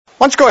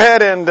Why don't you go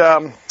ahead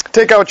and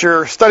take out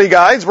your study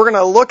guides. We're going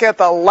to look at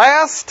the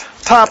last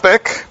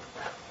topic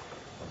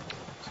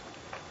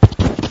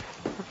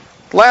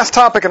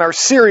in our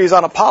series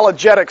on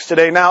apologetics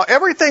today. Now,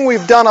 everything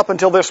we've done up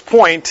until this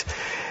point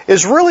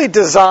is really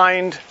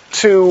designed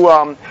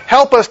to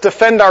help us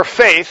defend our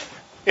faith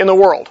in the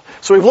world.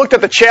 So we've looked at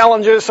the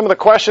challenges, some of the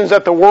questions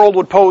that the world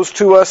would pose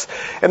to us,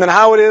 and then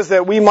how it is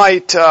that we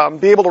might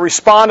be able to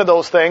respond to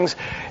those things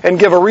and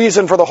give a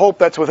reason for the hope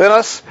that's within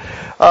us.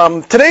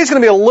 Today's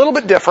going to be a little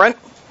bit different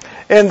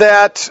in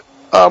that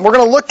we're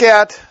going to look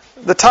at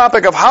the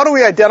topic of how do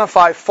we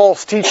identify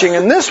false teaching,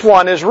 and this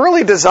one is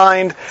really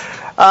designed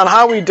on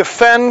how we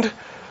defend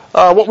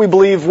what we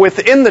believe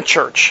within the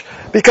church.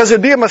 Because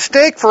it'd be a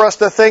mistake for us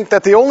to think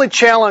that the only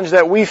challenge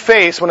that we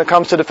face when it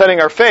comes to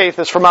defending our faith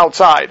is from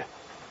outside,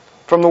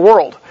 from the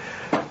world.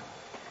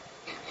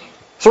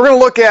 So we're going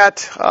to look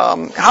at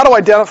how to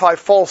identify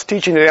false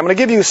teaching today. I'm going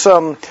to give you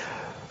some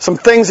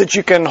things that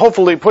you can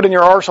hopefully put in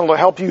your arsenal to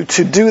help you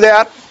to do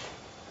that.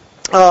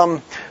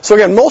 So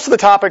again, most of the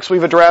topics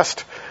we've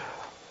addressed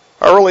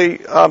are really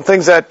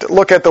things that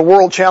look at the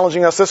world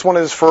challenging us. This one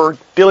is for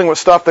dealing with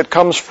stuff that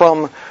comes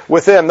from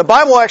within. The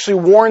Bible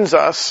actually warns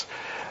us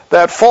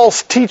that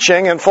false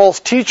teaching and false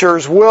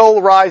teachers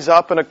will rise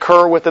up and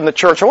occur within the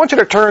church. I want you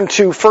to turn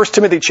to 1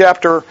 Timothy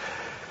chapter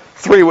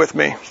 3 with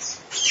me.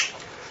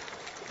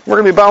 We're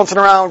going to be bouncing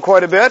around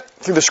quite a bit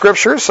through the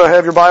scriptures, so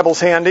have your Bibles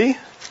handy.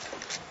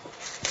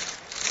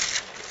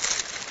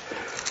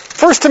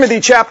 1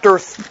 Timothy chapter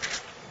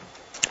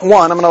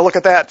 1, I'm going to look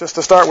at that just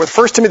to start with.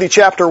 1 Timothy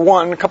chapter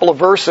 1, a couple of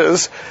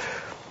verses.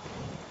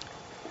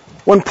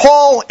 When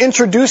Paul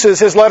introduces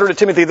his letter to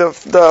Timothy,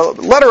 the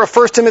letter of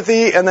 1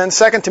 Timothy and then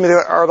 2 Timothy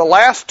are the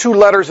last two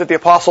letters that the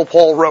Apostle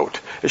Paul wrote.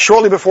 It's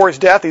shortly before his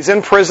death. He's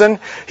in prison.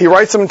 He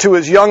writes them to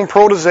his young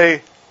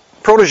protege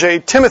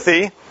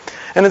Timothy,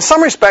 and in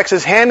some respects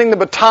is handing the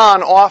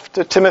baton off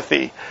to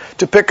Timothy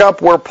to pick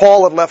up where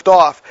Paul had left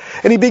off.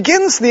 And he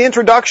begins the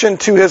introduction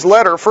to his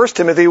letter, 1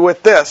 Timothy,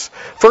 with this.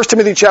 1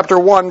 Timothy chapter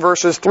 1,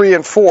 verses 3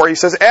 and 4. He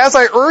says, "As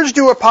I urged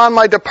you upon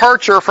my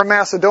departure from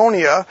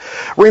Macedonia,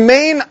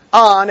 remain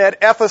on at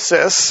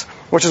Ephesus,"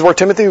 which is where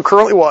Timothy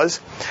currently was,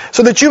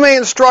 "so that you may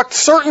instruct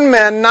certain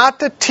men not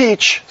to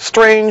teach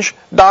strange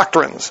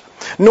doctrines,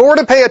 nor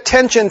to pay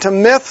attention to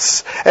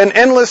myths and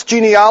endless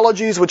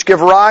genealogies which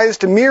give rise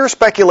to mere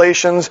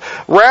speculations,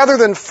 rather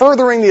than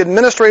furthering the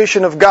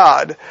administration of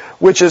God,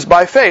 which is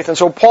by faith." And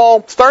so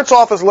Paul starts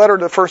off his letter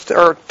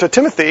to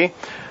Timothy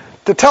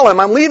to tell him,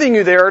 I'm leaving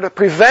you there to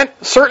prevent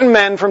certain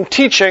men from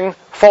teaching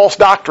false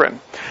doctrine.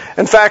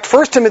 In fact,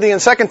 1 Timothy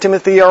and 2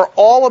 Timothy are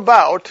all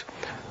about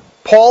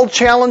Paul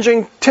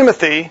challenging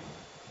Timothy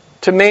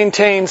to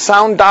maintain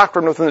sound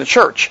doctrine within the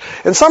church.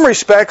 In some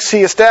respects,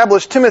 he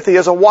established Timothy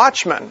as a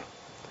watchman.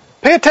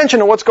 Pay attention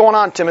to what's going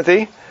on,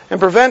 Timothy, and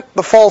prevent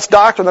the false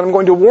doctrine that I'm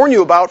going to warn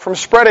you about from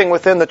spreading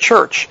within the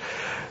church.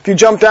 If you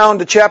jump down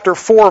to chapter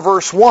 4,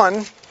 verse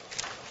 1,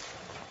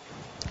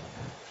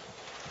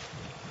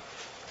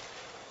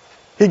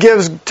 he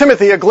gives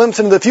Timothy a glimpse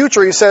into the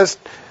future. He says,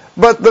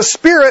 "But the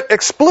Spirit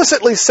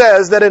explicitly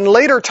says that in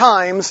later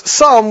times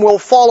some will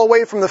fall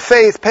away from the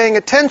faith, paying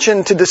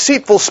attention to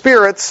deceitful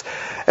spirits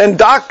and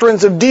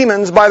doctrines of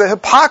demons by the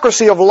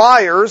hypocrisy of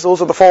liars,"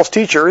 those are the false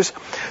teachers,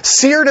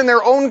 "seared in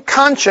their own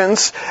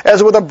conscience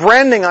as with a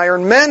branding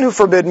iron, men who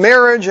forbid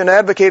marriage and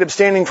advocate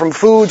abstaining from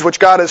foods which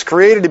God has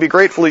created to be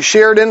gratefully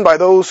shared in by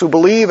those who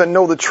believe and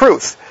know the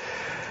truth."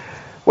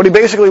 What he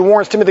basically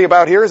warns Timothy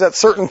about here is that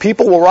certain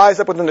people will rise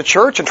up within the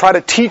church and try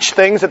to teach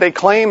things that they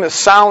claim is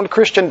sound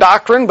Christian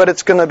doctrine, but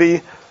it's going to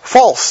be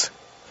false.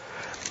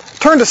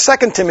 Turn to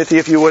 2 Timothy,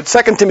 if you would.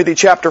 2 Timothy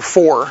chapter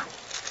 4.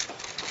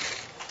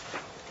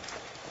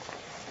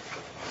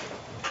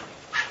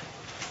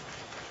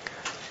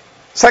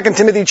 Second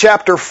Timothy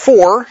chapter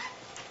 4,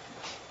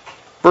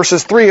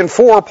 verses 3 and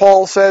 4,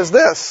 Paul says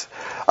this,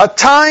 "A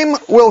time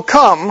will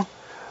come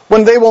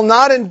when they will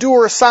not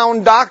endure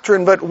sound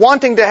doctrine, but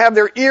wanting to have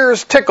their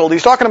ears tickled."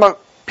 He's talking about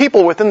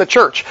people within the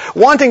church.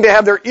 "Wanting to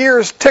have their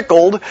ears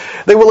tickled,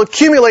 they will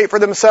accumulate for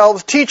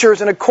themselves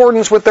teachers in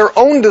accordance with their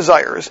own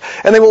desires,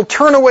 and they will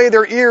turn away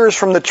their ears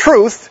from the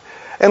truth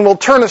and will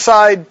turn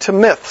aside to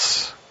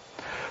myths."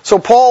 So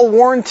Paul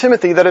warned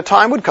Timothy that a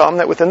time would come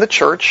that within the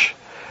church,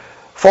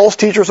 false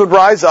teachers would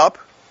rise up,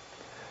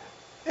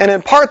 and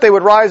in part they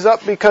would rise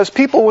up because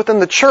people within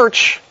the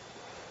church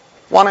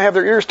want to have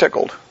their ears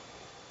tickled.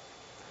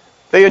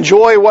 They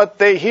enjoy what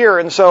they hear,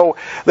 and so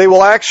they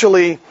will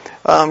actually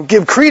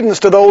give credence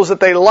to those that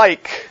they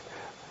like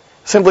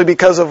simply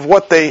because of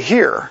what they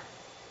hear.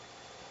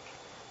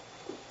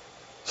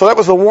 So that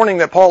was the warning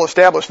that Paul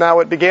established. Now,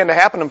 it began to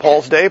happen in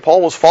Paul's day.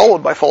 Paul was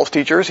followed by false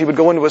teachers. He would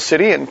go into a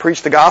city and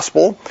preach the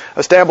gospel,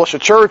 establish a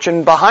church,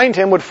 and behind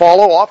him would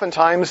follow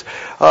oftentimes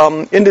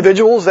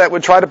individuals that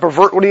would try to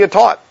pervert what he had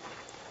taught.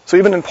 So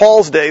even in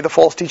Paul's day, the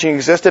false teaching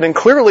existed, and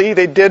clearly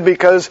they did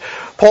because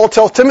Paul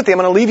tells Timothy, I'm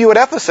going to leave you at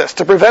Ephesus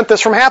to prevent this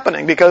from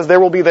happening, because there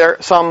will be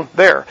some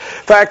there. In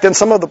fact, in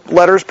some of the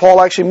letters, Paul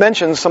actually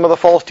mentions some of the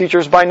false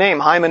teachers by name,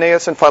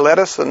 Hymenaeus and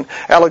Philetus and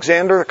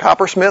Alexander, the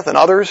coppersmith, and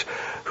others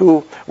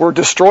who were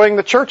destroying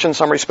the church in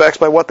some respects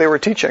by what they were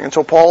teaching. And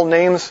so Paul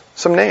names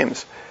some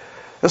names.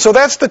 And so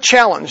that's the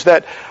challenge,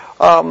 that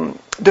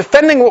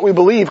defending what we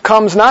believe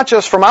comes not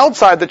just from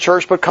outside the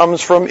church, but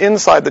comes from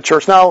inside the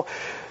church. Now,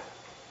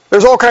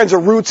 there's all kinds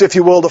of roots, if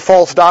you will, to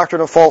false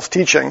doctrine of false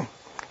teaching.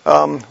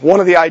 One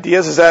of the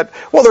ideas is that,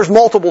 well, there's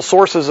multiple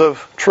sources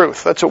of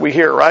truth. That's what we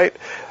hear, right?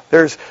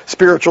 There's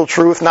spiritual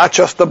truth, not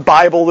just the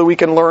Bible that we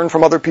can learn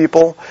from other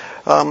people.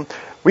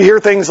 We hear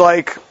things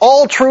like,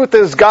 all truth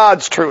is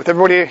God's truth.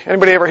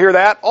 Anybody ever hear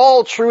that?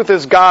 All truth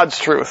is God's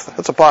truth.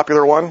 That's a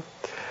popular one.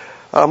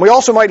 We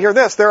also might hear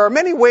this. There are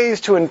many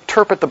ways to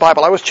interpret the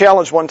Bible. I was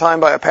challenged one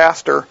time by a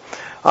pastor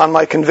on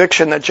my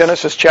conviction that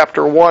Genesis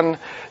chapter 1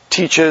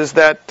 teaches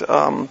that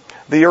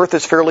the earth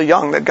is fairly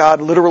young, that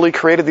God literally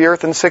created the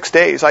earth in 6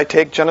 days. I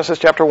take Genesis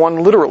chapter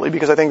 1 literally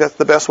because I think that's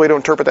the best way to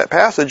interpret that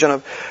passage. And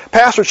a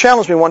pastor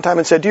challenged me one time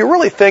and said, do you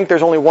really think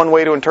there's only one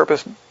way to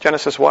interpret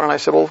Genesis 1? And I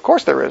said, well, of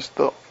course there is,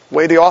 the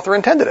way the author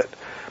intended it.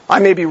 I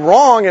may be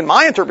wrong in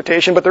my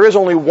interpretation, but there is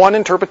only one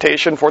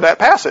interpretation for that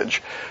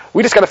passage.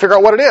 We just got to figure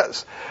out what it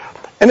is.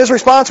 And his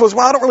response was,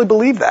 well, I don't really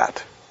believe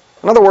that.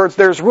 In other words,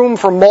 there's room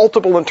for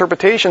multiple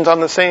interpretations on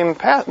the same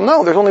path.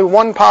 No, there's only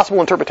one possible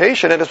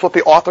interpretation, and it's what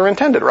the author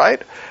intended, right?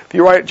 If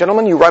you write,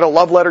 gentlemen, you write a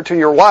love letter to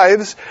your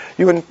wives,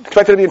 you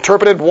expect it to be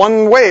interpreted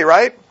one way,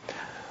 right?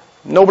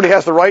 Nobody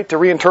has the right to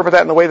reinterpret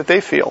that in the way that they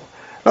feel.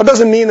 Now, it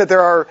doesn't mean that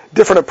there are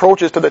different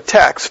approaches to the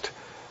text,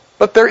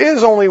 but there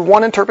is only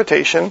one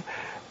interpretation.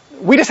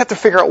 We just have to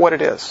figure out what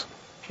it is.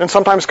 And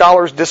sometimes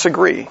scholars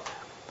disagree.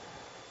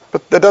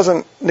 But that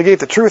doesn't negate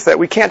the truth that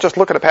we can't just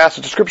look at a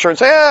passage of Scripture and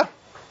say,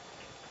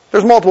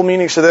 there's multiple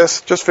meanings to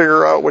this. Just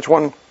figure out which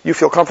one you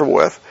feel comfortable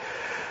with.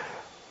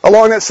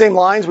 Along that same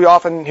lines, we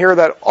often hear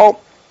that all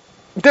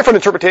different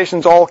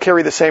interpretations all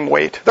carry the same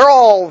weight. They're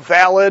all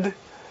valid,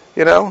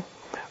 you know.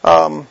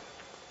 How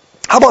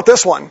about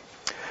this one?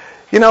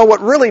 You know,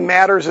 what really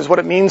matters is what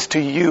it means to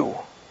you.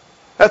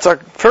 That's a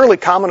fairly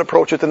common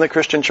approach within the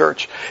Christian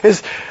church.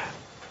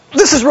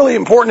 This is really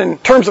important in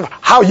terms of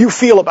how you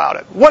feel about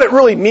it, what it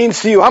really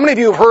means to you. How many of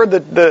you have heard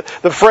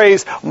the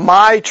phrase,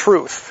 my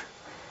truth?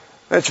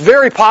 It's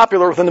very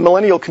popular within the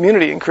millennial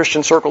community in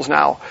Christian circles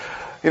now.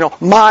 You know,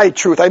 my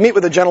truth. I meet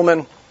with a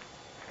gentleman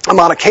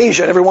on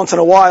occasion every once in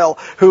a while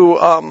who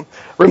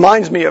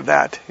reminds me of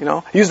that. You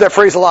know, I use that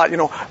phrase a lot, you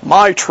know,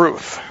 my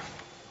truth.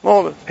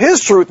 Well,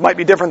 his truth might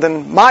be different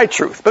than my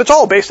truth, but it's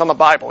all based on the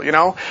Bible, you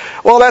know.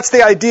 Well, that's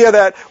the idea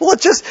that, well,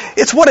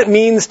 it's what it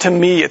means to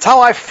me. It's how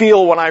I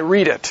feel when I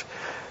read it.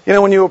 You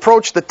know, when you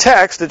approach the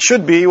text, it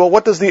should be, well,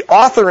 what does the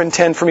author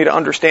intend for me to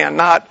understand?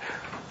 Not,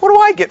 what do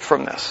I get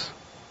from this?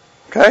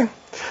 Okay?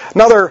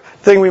 Another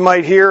thing we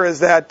might hear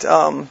is that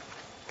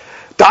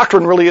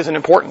doctrine really isn't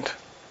important.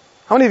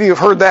 How many of you have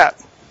heard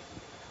that?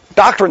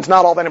 Doctrine's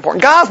not all that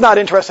important. God's not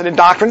interested in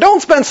doctrine.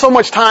 Don't spend so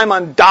much time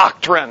on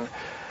doctrine.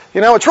 You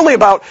know, it's really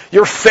about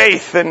your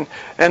faith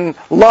and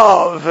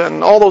love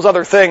and all those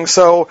other things.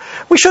 So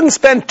we shouldn't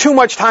spend too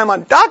much time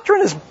on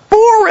doctrine. Is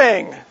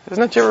boring.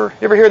 Isn't it? You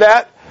ever hear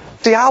that?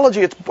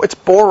 Theology, it's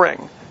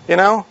boring. You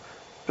know?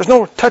 There's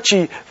no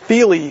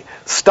touchy-feely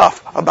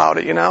stuff about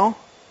it, you know?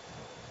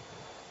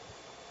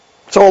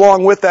 So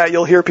along with that,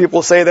 you'll hear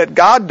people say that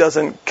God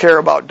doesn't care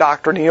about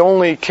doctrine. He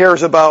only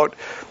cares about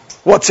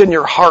what's in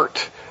your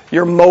heart,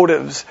 your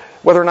motives,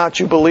 whether or not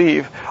you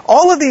believe.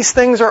 All of these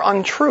things are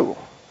untrue.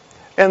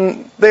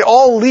 And they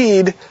all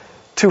lead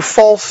to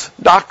false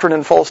doctrine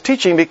and false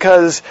teaching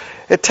because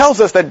it tells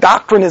us that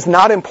doctrine is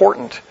not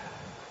important,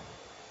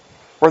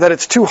 or that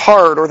it's too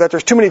hard, or that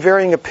there's too many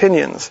varying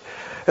opinions.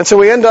 And so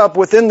we end up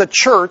within the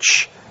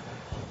church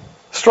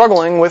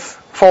struggling with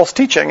false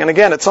teaching. And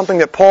again, it's something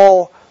that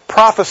Paul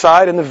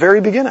prophesied in the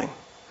very beginning.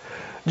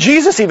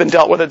 Jesus even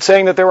dealt with it,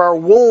 saying that there are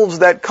wolves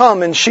that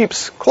come in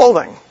sheep's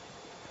clothing.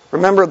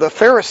 Remember the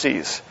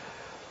Pharisees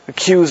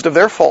accused of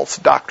their false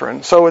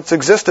doctrine. So it's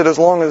existed as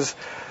long as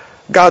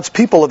God's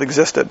people have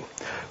existed.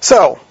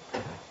 So,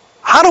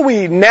 how do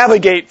we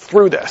navigate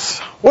through this?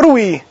 What do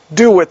we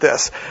do with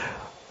this?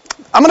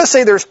 I'm going to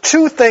say there's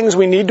two things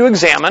we need to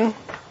examine,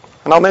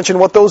 and I'll mention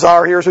what those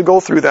are here as we go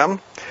through them.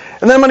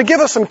 And then I'm going to give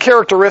us some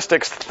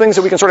characteristics, things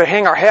that we can sort of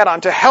hang our hat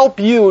on to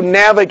help you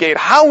navigate.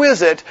 How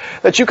is it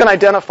that you can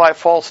identify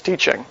false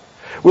teaching?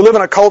 We live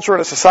in a culture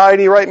and a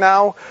society right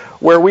now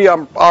where we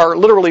are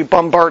literally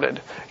bombarded.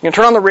 You can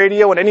turn on the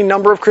radio at any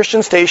number of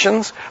Christian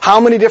stations. How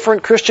many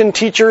different Christian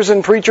teachers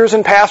and preachers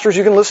and pastors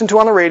you can listen to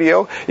on the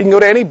radio. You can go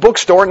to any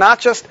bookstore, not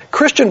just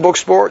Christian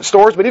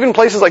bookstores, but even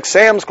places like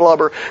Sam's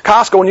Club or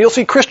Costco, and you'll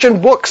see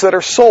Christian books that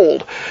are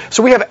sold.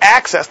 So we have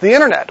access, the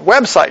internet,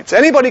 websites.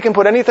 Anybody can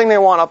put anything they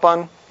want up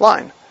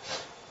online.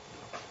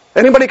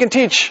 Anybody can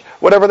teach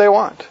whatever they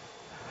want.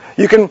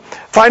 You can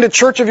find a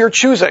church of your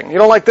choosing. You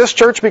don't like this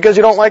church because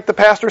you don't like the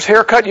pastor's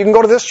haircut, you can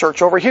go to this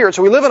church over here.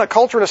 So we live in a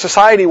culture and a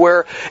society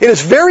where it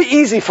is very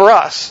easy for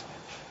us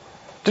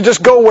to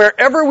just go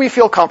wherever we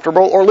feel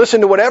comfortable or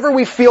listen to whatever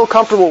we feel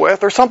comfortable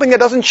with or something that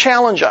doesn't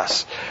challenge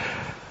us.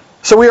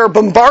 So we are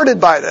bombarded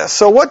by this.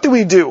 So what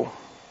do?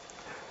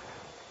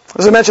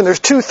 As I mentioned, there's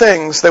two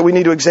things that we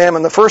need to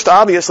examine. The first,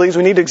 obviously, is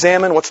we need to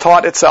examine what's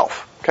taught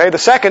itself. Okay? The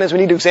second is we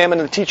need to examine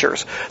the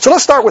teachers. So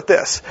let's start with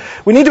this.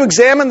 We need to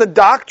examine the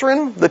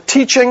doctrine, the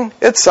teaching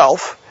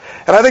itself.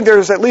 And I think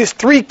there's at least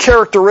three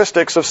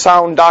characteristics of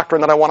sound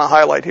doctrine that I want to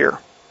highlight here.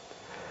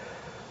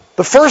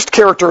 The first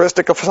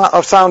characteristic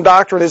of sound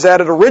doctrine is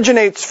that it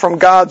originates from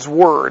God's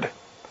Word.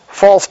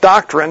 False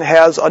doctrine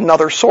has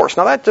another source.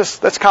 Now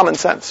that's common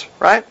sense,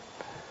 right?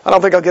 I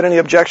don't think I'll get any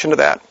objection to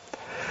that.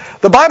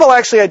 The Bible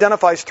actually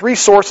identifies three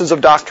sources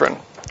of doctrine.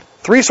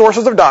 Three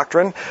sources of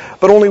doctrine,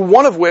 but only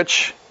one of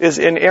which is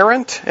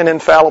inerrant and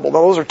infallible.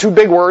 Those are two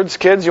big words,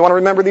 kids. You want to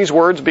remember these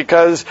words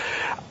because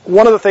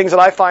one of the things that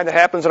I find that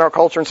happens in our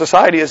culture and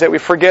society is that we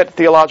forget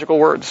theological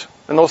words.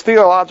 And those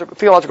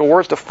theological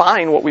words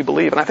define what we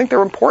believe. And I think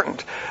they're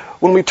important.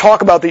 When we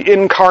talk about the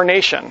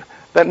incarnation,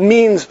 that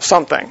means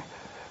something.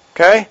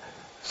 Okay?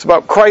 It's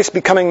about Christ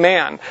becoming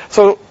man.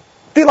 So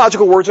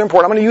theological words are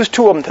important. I'm going to use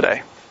two of them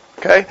today.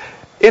 Okay?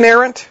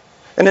 Inerrant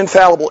and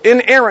infallible.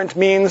 Inerrant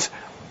means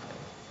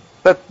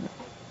that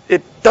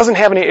it doesn't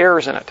have any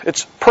errors in it.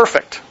 It's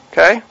perfect.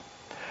 Okay?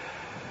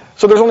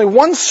 So there's only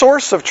one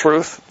source of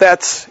truth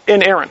that's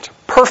inerrant,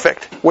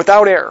 perfect,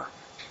 without error.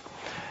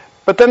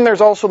 But then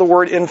there's also the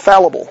word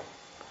infallible.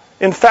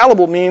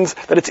 Infallible means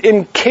that it's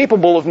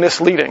incapable of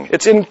misleading.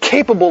 It's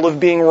incapable of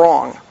being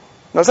wrong.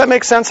 Now, does that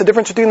make sense, the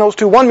difference between those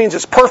two? One means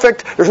it's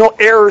perfect, there's no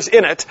errors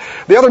in it.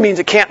 The other means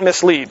it can't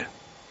mislead.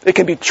 It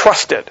can be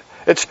trusted.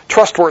 It's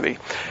trustworthy.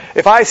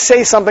 If I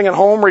say something at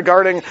home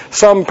regarding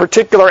some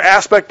particular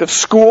aspect of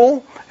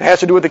school, it has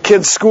to do with the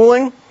kids'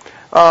 schooling,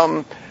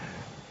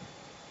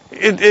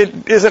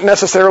 it isn't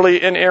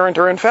necessarily inerrant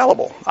or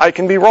infallible. I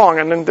can be wrong,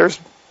 and then there's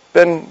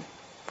been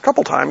a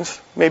couple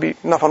times, maybe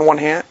enough on one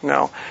hand,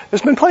 no.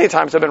 There's been plenty of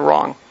times I've been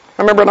wrong.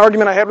 I remember an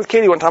argument I had with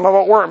Katie one time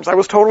about worms. I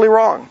was totally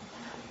wrong.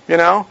 You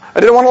know? I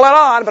didn't want to let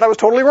on, but I was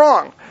totally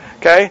wrong.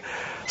 Okay?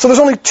 So there's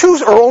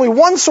only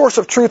one source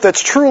of truth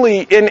that's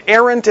truly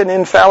inerrant and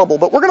infallible.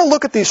 But we're going to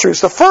look at these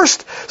truths. The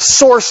first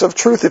source of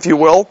truth, if you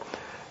will,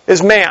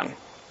 is man.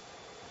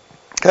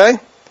 Okay?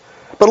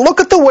 But look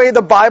at the way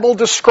the Bible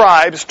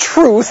describes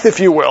truth, if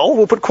you will.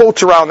 We'll put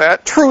quotes around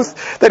that.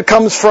 Truth that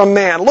comes from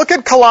man. Look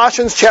at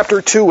Colossians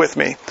chapter 2 with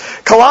me.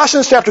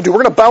 Colossians chapter 2.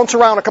 We're going to bounce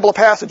around a couple of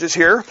passages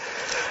here.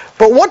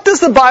 But what does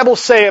the Bible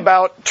say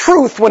about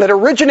truth when it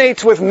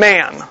originates with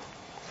man?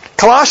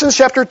 Colossians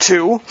chapter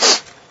 2,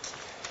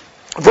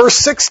 verse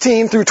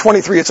 16 through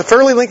 23. It's a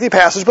fairly lengthy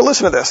passage, but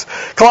listen to this.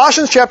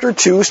 Colossians chapter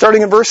 2,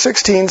 starting in verse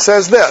 16,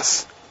 says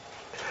this.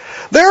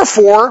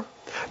 Therefore,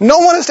 no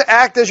one is to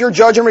act as your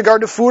judge in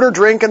regard to food or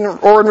drink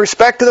or in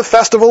respect to the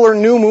festival or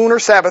new moon or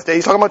Sabbath day.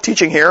 He's talking about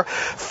teaching here.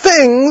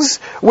 Things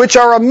which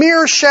are a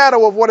mere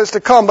shadow of what is to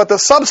come, but the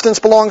substance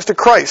belongs to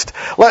Christ.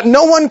 Let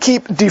no one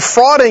keep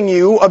defrauding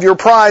you of your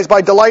prize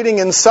by delighting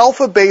in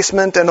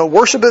self-abasement and the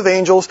worship of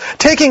angels,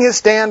 taking his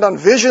stand on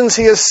visions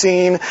he has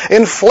seen,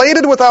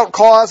 inflated without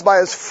cause by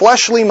his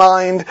fleshly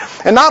mind,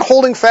 and not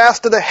holding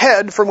fast to the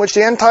head from which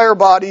the entire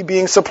body,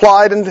 being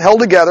supplied and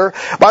held together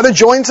by the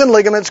joints and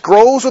ligaments,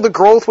 grows with the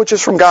growth which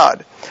is from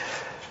God.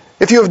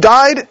 If you have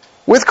died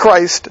with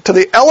Christ to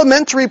the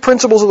elementary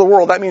principles of the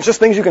world, that means just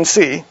things you can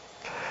see,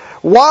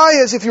 why,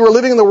 as if you were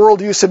living in the world,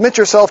 do you submit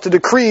yourself to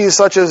decrees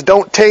such as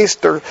don't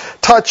taste or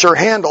touch or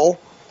handle,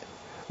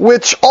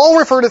 which all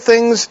refer to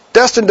things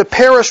destined to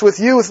perish with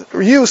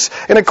use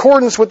in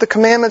accordance with the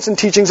commandments and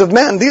teachings of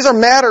men? These are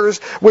matters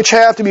which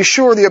have, to be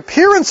sure, the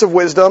appearance of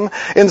wisdom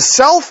in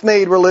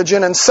self-made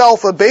religion and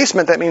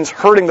self-abasement, that means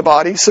hurting the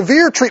body,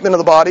 severe treatment of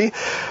the body,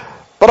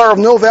 but are of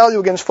no value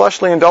against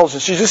fleshly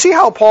indulgence. Did you see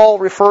how Paul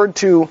referred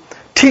to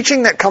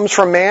teaching that comes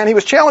from man? He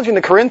was challenging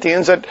the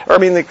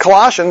the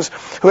Colossians,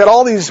 who had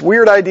all these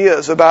weird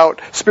ideas about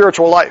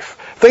spiritual life,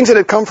 things that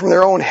had come from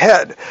their own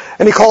head.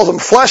 And he calls them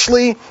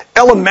fleshly,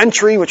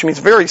 elementary, which means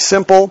very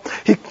simple.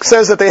 He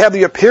says that they have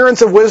the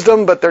appearance of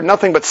wisdom, but they're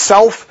nothing but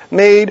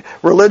self-made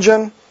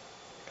religion.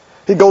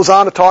 He goes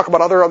on to talk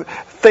about other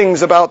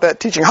things about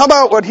that teaching. How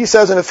about what he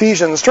says in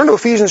Ephesians? Turn to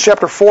Ephesians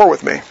chapter 4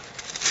 with me.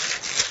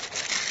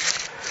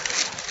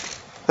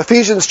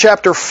 Ephesians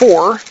chapter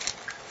 4,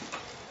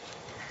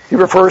 he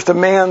refers to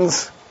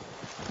man's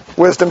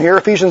wisdom here.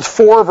 Ephesians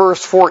 4,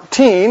 verse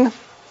 14.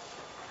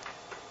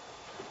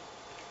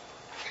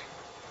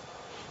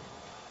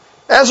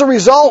 As a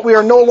result, we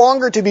are no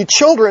longer to be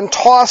children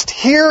tossed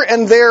here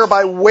and there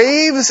by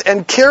waves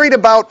and carried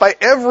about by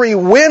every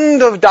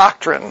wind of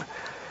doctrine,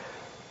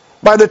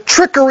 by the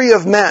trickery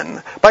of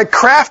men, by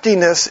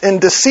craftiness and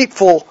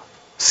deceitful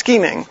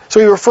scheming. So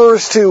he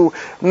refers to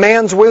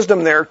man's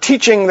wisdom there,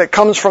 teaching that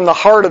comes from the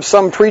heart of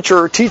some preacher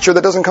or teacher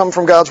that doesn't come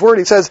from God's Word.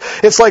 He says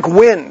it's like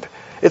wind,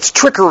 it's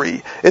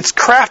trickery, it's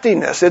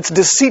craftiness, it's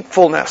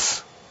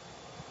deceitfulness.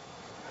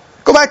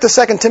 Go back to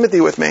 2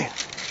 Timothy with me.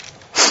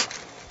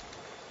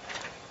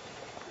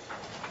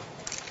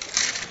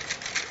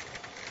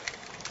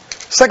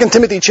 2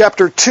 Timothy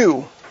chapter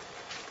 2,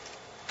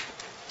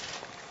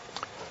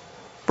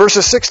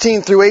 verses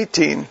 16 through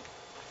 18.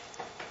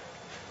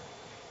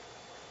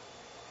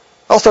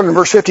 I'll start in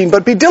verse 15.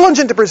 But be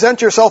diligent to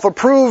present yourself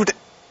approved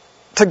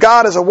to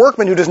God as a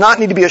workman who does not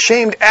need to be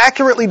ashamed,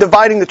 accurately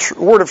dividing the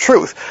word of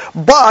truth.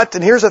 But,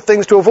 and here's the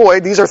things to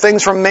avoid, these are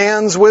things from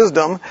man's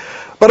wisdom,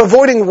 but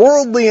avoiding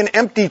worldly and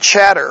empty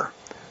chatter,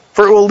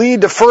 for it will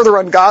lead to further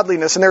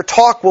ungodliness, and their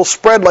talk will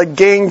spread like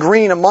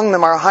gangrene. Among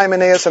them are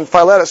Hymenaeus and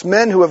Philetus,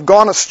 men who have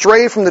gone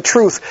astray from the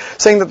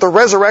truth, saying that the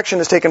resurrection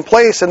has taken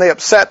place, and they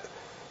upset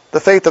the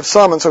faith of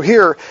some. And so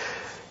here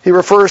he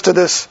refers to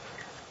this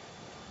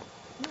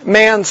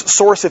man's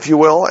source, if you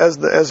will,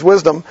 as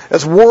wisdom,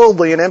 as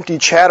worldly and empty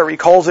chatter. He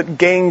calls it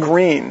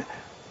gangrene.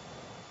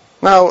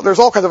 Now, there's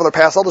all kinds of other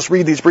passages. I'll just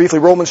read these briefly.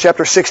 Romans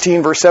chapter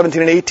 16, verse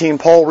 17 and 18,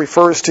 Paul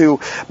refers to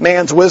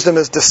man's wisdom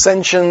as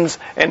dissensions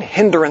and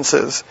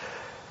hindrances.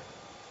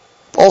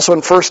 Also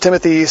in 1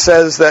 Timothy, he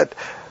says that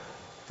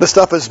the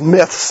stuff is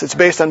myths. It's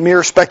based on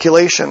mere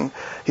speculation.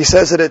 He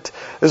says that it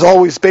is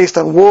always based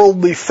on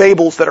worldly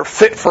fables that are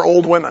fit for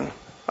old women.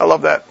 I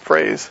love that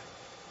phrase.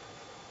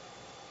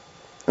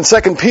 In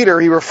 2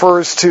 Peter, he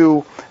refers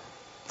to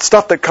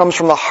stuff that comes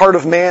from the heart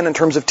of man in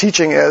terms of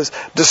teaching as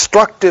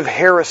destructive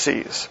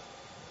heresies.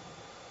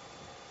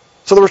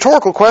 So the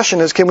rhetorical question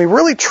is, can we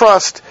really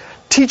trust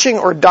teaching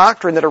or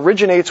doctrine that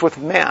originates with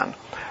man?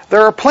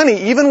 There are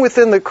plenty, even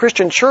within the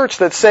Christian church,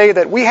 that say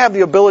that we have the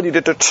ability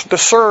to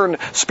discern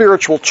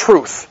spiritual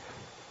truth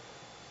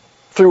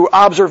through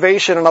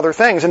observation and other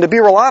things. And to be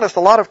real honest,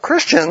 a lot of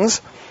Christians,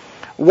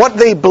 what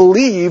they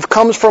believe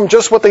comes from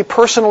just what they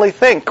personally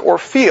think or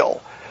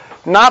feel,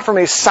 not from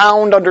a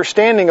sound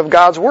understanding of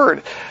God's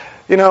Word.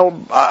 You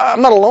know,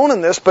 I'm not alone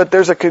in this, but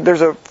there's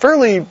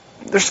fairly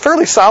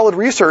solid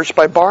research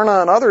by Barna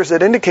and others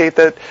that indicate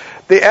that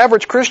the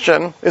average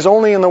Christian is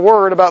only in the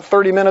Word about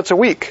 30 minutes a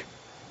week.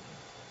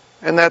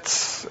 And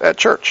that's at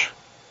church.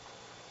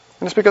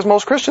 And it's because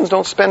most Christians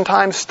don't spend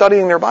time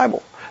studying their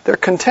Bible. They're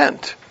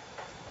content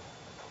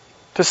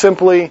to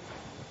simply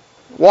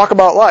walk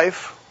about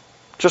life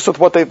just with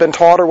what they've been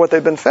taught or what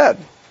they've been fed.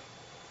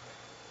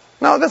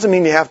 Now, it doesn't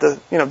mean you have to,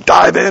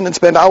 dive in and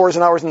spend hours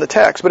and hours in the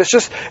text, but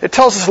it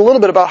tells us a little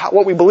bit about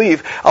what we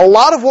believe. A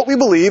lot of what we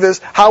believe is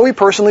how we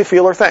personally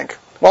feel or think.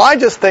 Well, I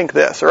just think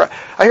this, or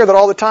I hear that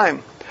all the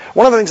time.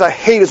 One of the things I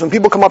hate is when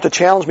people come up to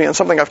challenge me on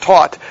something I've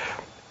taught.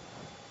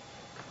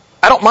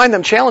 I don't mind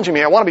them challenging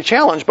me. I want to be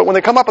challenged, but when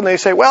they come up and they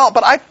say, well,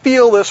 but I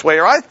feel this way,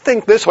 or I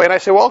think this way, and I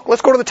say, well,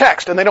 let's go to the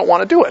text, and they don't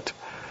want to do it.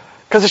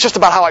 Because it's just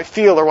about how I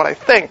feel or what I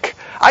think.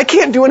 I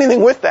can't do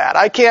anything with that.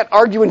 I can't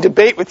argue and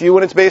debate with you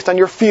when it's based on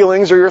your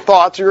feelings or your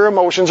thoughts or your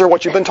emotions or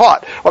what you've been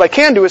taught. What I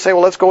can do is say,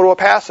 well, let's go to a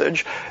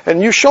passage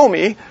and you show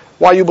me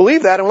why you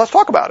believe that and let's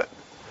talk about it.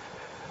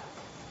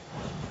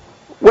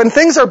 When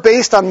things are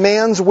based on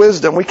man's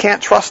wisdom, we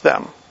can't trust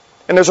them.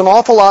 And there's an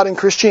awful lot in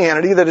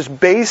Christianity that is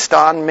based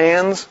on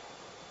man's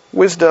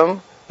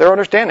wisdom, their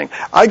understanding.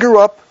 I grew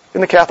up in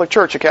the Catholic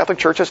Church. The Catholic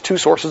Church has two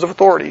sources of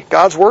authority: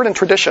 God's Word and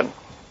tradition.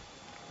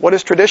 What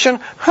is tradition?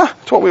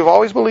 It's what we've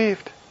always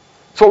believed.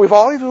 It's what we've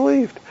always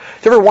believed. Do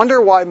you ever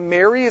wonder why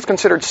Mary is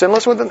considered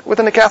sinless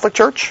within the Catholic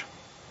Church?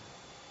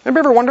 Anybody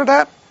ever wondered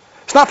that?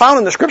 It's not found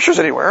in the Scriptures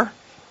anywhere.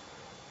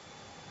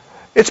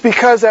 It's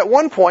because at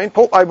one point,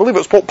 I believe it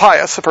was Pope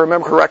Pius, if I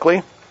remember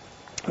correctly,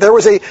 there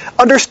was a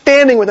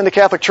understanding within the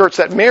Catholic Church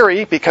that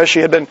Mary, because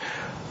she had been,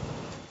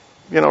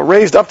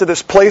 raised up to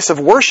this place of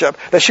worship,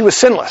 that she was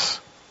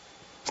sinless.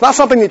 It's not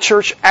something the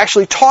Church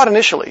actually taught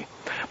initially.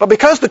 But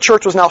because the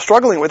Church was now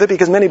struggling with it,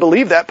 because many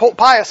believed that, Pope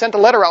Pius sent a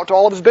letter out to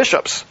all of his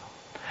bishops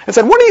and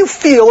said, what do you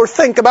feel or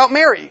think about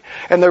Mary?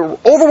 And the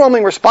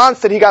overwhelming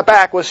response that he got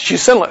back was,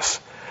 she's sinless.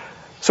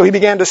 So he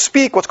began to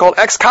speak what's called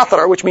ex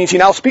cathedra, which means he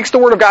now speaks the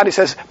Word of God. He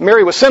says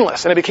Mary was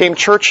sinless, and it became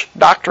church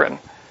doctrine.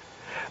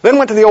 Then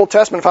went to the Old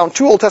Testament, found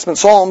 2 Old Testament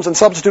Psalms, and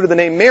substituted the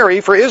name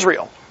Mary for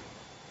Israel,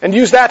 and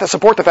used that to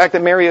support the fact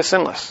that Mary is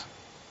sinless.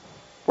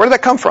 Where did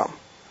that come from?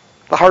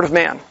 The heart of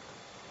man.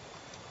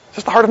 It's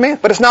just the heart of man.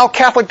 But it's now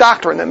Catholic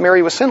doctrine that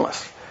Mary was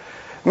sinless.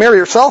 Mary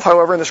herself,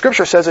 however, in the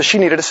Scripture says that she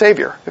needed a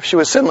Savior. If she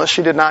was sinless,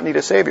 she did not need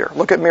a Savior.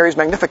 Look at Mary's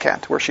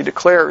Magnificat, where she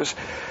declares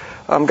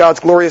God's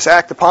glorious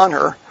act upon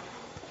her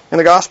in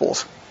the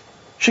Gospels.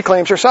 She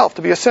claims herself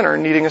to be a sinner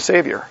needing a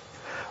Savior.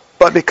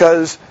 But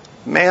because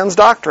man's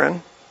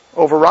doctrine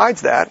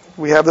overrides that,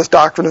 we have this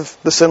doctrine of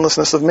the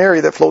sinlessness of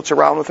Mary that floats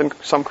around within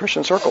some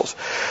Christian circles.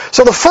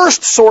 So the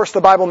first source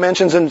the Bible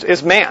mentions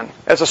is man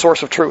as a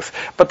source of truth.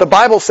 But the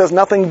Bible says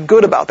nothing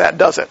good about that,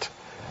 does it?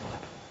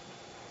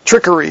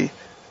 Trickery,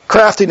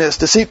 craftiness,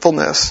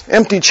 deceitfulness,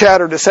 empty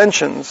chatter,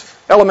 dissensions,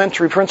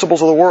 elementary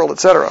principles of the world,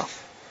 etc.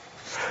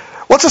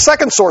 What's the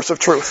second source of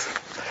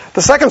truth?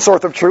 The second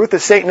source of truth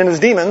is Satan and his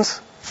demons.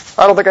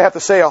 I don't think I have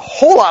to say a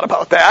whole lot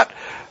about that.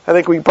 I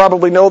think we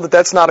probably know that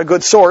that's not a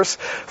good source.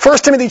 1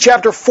 Timothy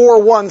chapter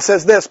 4:1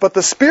 says this, but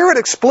the Spirit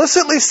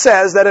explicitly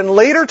says that in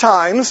later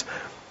times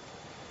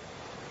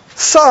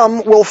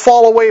some will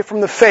fall away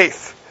from the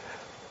faith.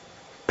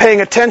 paying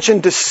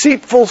attention,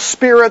 deceitful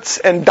spirits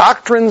and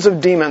doctrines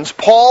of demons.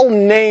 Paul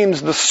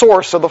names the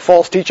source of the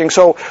false teaching.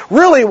 So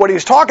really what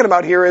he's talking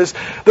about here is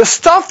the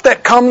stuff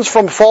that comes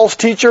from false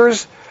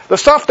teachers, the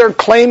stuff they're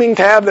claiming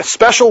to have this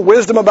special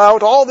wisdom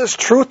about, all this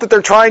truth that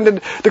they're trying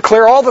to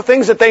declare, all the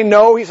things that they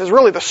know. He says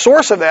really the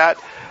source of that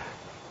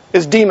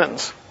is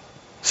demons,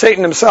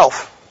 Satan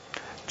himself.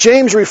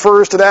 James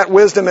refers to that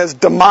wisdom as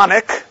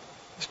demonic.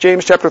 It's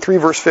James chapter 3,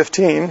 verse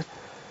 15.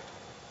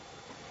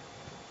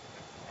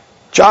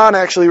 John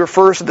actually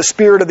refers to the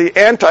spirit of the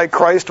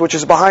Antichrist, which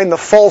is behind the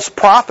false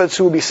prophets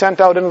who will be sent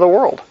out into the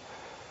world.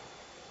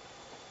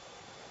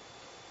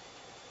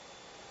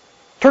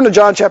 Turn to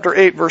John chapter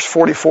 8, verse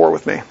 44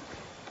 with me.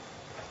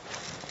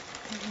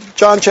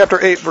 John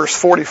chapter 8, verse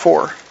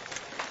 44.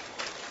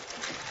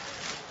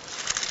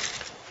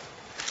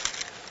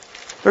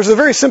 There's a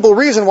very simple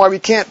reason why we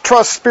can't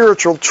trust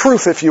spiritual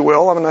truth, if you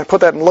will. I'm going to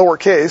put that in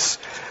lowercase.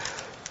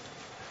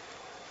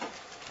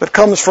 That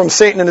comes from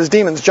Satan and his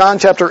demons. John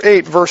chapter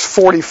 8, verse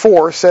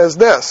 44 says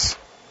this.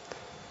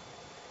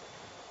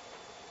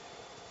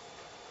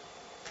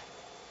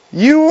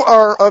 You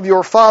are of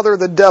your father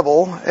the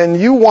devil,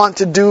 and you want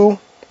to do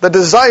the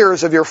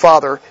desires of your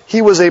father.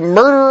 He was a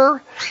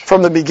murderer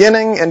from the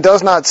beginning and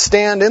does not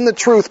stand in the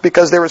truth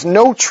because there is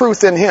no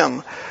truth in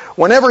him.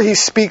 Whenever he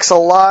speaks a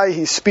lie,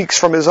 he speaks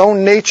from his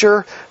own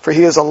nature, for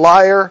he is a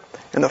liar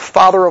and the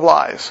father of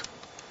lies.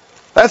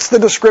 That's the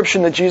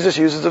description that Jesus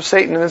uses of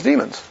Satan and his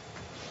demons.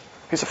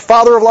 He's a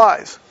father of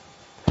lies.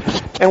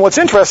 And what's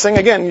interesting,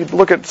 again, you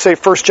look at, say,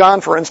 1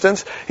 John, for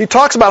instance, he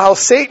talks about how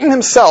Satan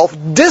himself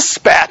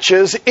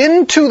dispatches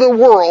into the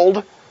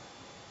world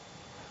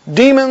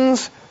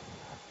demons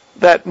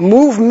that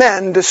move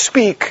men to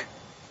speak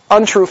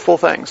untruthful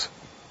things.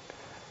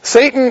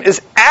 Satan is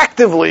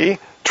actively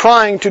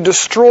trying to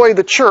destroy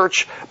the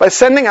church by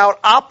sending out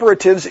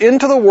operatives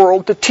into the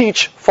world to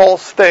teach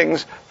false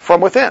things from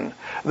within.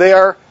 They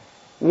are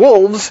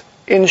wolves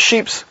in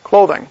sheep's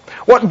clothing.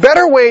 What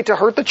better way to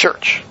hurt the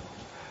church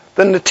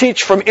than to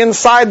teach from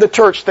inside the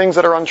church things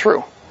that are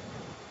untrue?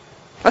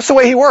 That's the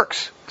way he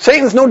works.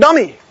 Satan's no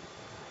dummy.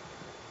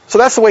 So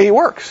that's the way he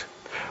works.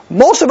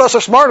 Most of us are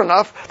smart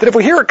enough that if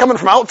we hear it coming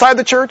from outside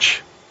the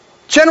church,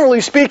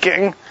 generally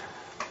speaking,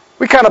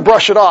 we kind of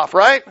brush it off,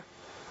 right?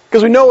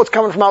 Because we know it's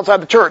coming from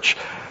outside the church.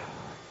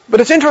 But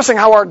it's interesting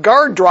how our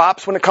guard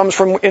drops when it comes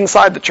from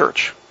inside the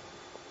church.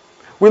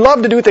 We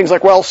love to do things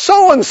like, well,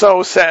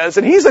 so-and-so says,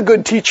 and he's a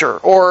good teacher,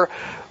 or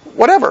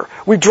whatever.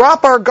 We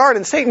drop our guard,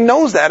 and Satan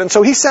knows that, and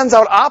so he sends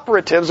out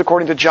operatives,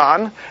 according to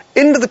John,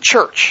 into the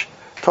church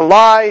to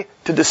lie,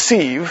 to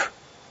deceive,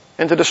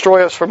 and to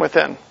destroy us from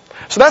within.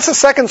 So that's the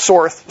second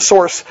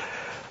source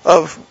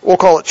of, we'll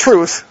call it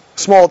truth,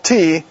 small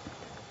t,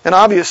 and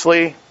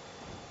obviously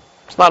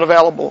it's not a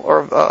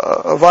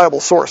viable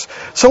source.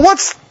 So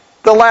what's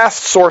the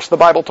last source the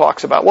Bible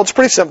talks about? Well, it's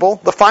pretty simple.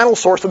 The final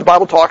source that the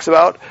Bible talks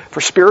about for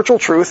spiritual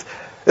truth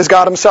is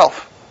God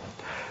himself.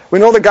 We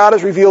know that God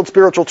has revealed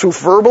spiritual truth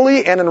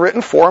verbally and in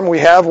written form. We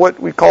have what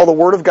we call the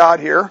Word of God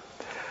here.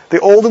 The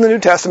Old and the New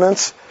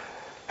Testaments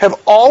have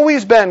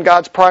always been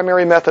God's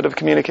primary method of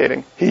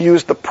communicating. He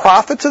used the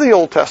prophets of the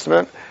Old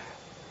Testament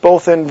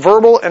both in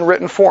verbal and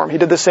written form. He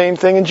did the same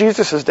thing in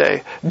Jesus'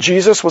 day.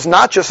 Jesus was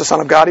not just the Son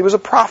of God, he was a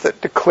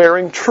prophet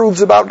declaring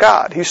truths about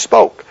God. He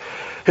spoke.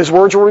 His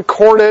words were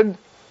recorded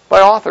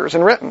by authors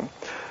and written.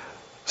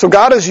 So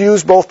God has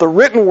used both the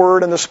written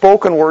word and the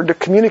spoken word to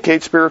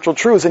communicate spiritual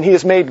truths, and he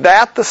has made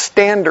that the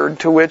standard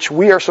to which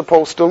we are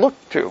supposed to look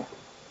to.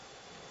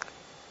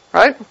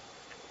 Right?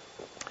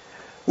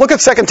 Look at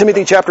 2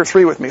 Timothy chapter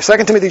 3 with me.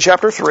 2 Timothy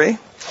chapter 3.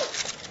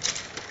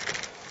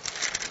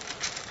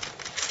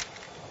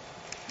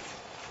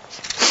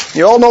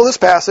 You all know this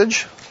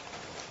passage.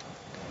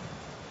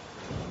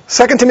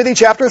 2 Timothy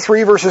chapter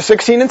 3, verses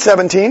 16 and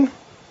 17.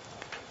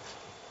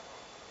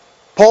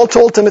 Paul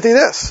told Timothy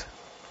this.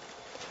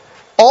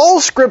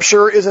 All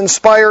Scripture is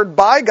inspired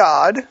by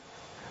God.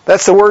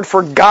 That's the word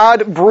for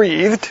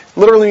God-breathed.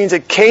 Literally means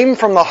it came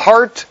from the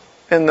heart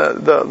and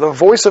the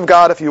voice of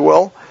God, if you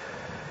will.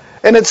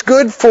 And it's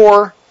good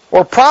for,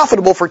 or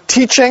profitable for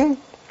teaching,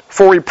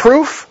 for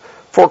reproof,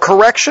 for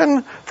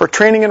correction, for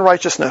training in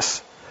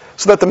righteousness,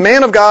 so that the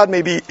man of God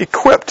may be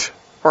adequate,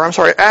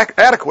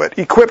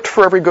 equipped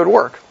for every good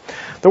work.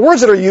 The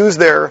words that are used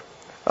there,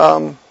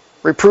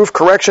 reproof,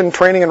 correction,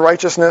 training in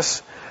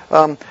righteousness,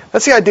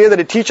 that's the idea that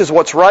it teaches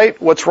what's right,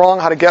 what's wrong,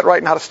 how to get right,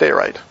 and how to stay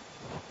right.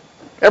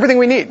 Everything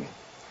we need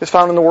is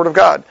found in the Word of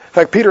God. In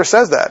fact, Peter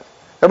says that.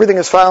 Everything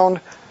is found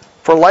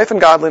for life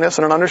and godliness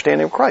and an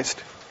understanding of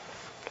Christ.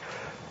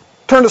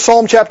 Turn to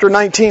Psalm chapter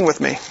 19 with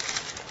me.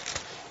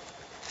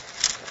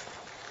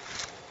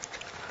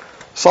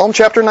 Psalm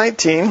chapter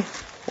 19, one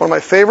of my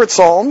favorite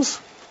psalms.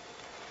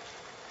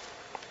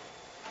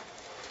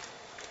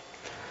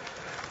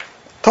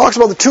 Talks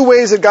about the two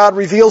ways that God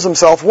reveals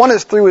himself. One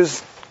is through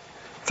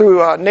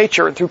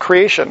nature and through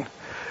creation.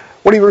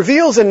 What he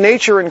reveals in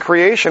nature and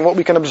creation, what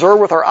we can observe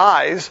with our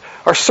eyes,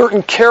 are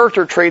certain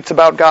character traits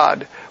about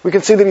God. We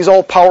can see that he's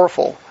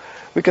all-powerful.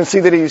 We can see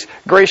that He's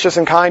gracious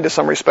and kind to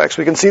some respects.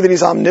 We can see that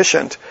He's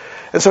omniscient.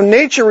 And so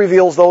nature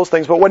reveals those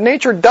things. But what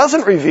nature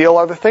doesn't reveal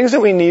are the things that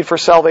we need for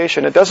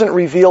salvation. It doesn't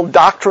reveal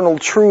doctrinal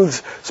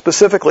truths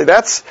specifically.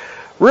 That's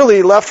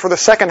really left for the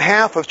second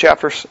half of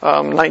chapter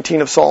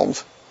 19 of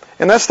Psalms.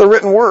 And that's the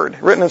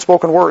written and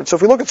spoken word. So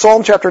if we look at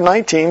Psalm chapter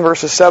 19,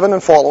 verses 7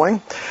 and following,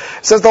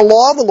 it says, "The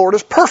law of the Lord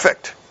is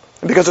perfect."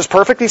 And because it's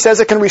perfect, he says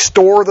it can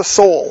restore the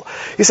soul.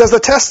 He says the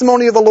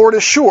testimony of the Lord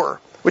is sure,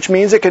 which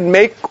means it can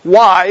make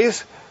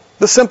wise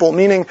the simple,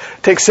 meaning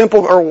take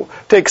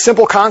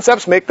simple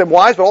concepts, make them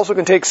wise, but also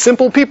can take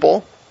simple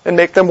people and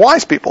make them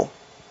wise people.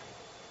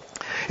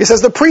 He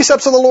says the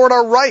precepts of the Lord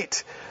are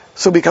right.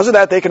 So because of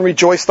that, they can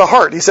rejoice the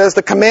heart. He says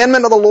the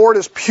commandment of the Lord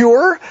is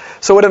pure,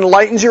 so it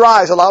enlightens your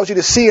eyes, allows you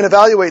to see and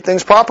evaluate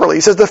things properly.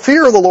 He says the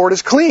fear of the Lord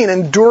is clean,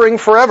 enduring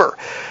forever.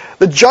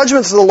 The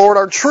judgments of the Lord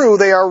are true,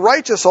 they are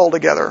righteous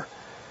altogether.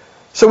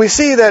 So we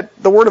see that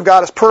the Word of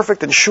God is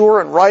perfect and sure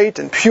and right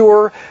and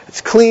pure.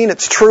 It's clean,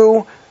 it's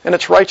true, and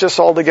it's righteous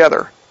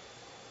altogether.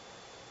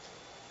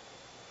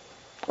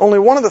 Only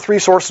one of the three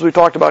sources we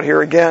talked about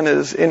here, again,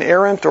 is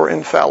inerrant or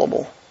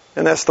infallible,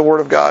 and that's the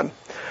Word of God.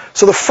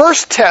 So the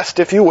first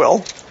test, if you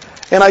will,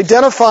 in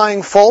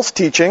identifying false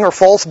teaching or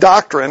false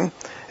doctrine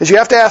is you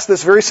have to ask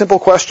this very simple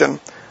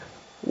question.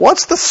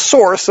 What's the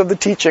source of the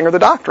teaching or the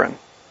doctrine?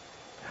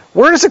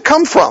 Where does it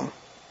come from?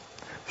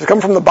 Does it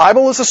come from the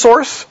Bible as a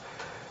source?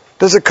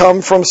 Does it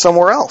come from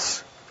somewhere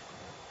else?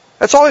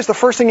 That's always the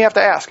first thing you have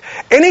to ask.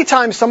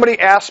 Anytime somebody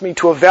asks me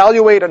to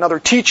evaluate another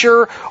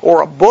teacher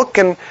or a book,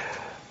 and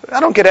I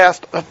don't get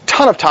asked a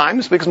ton of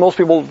times because most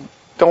people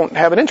don't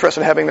have an interest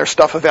in having their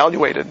stuff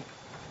evaluated.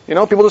 You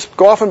know, people just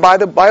go off and buy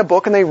a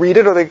book and they read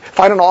it or they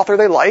find an author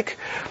they like.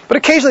 But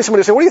occasionally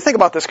somebody will say, what do you think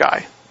about this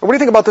guy? Or what do you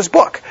think about this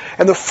book?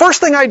 And the first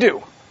thing I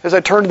do is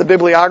I turn to the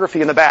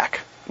bibliography in the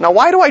back. Now,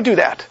 why do I do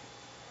that?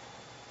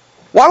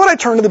 Why would I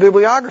turn to the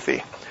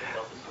bibliography?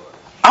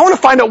 I want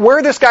to find out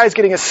where this guy is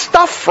getting his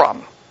stuff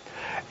from.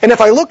 And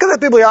if I look at that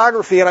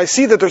bibliography and I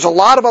see that there's a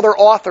lot of other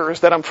authors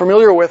that I'm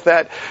familiar with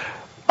that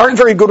aren't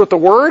very good with the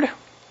Word,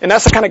 and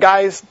that's the kind of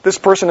guys this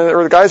person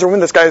or the guys or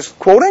women this guy's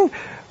quoting,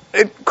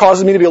 it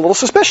causes me to be a little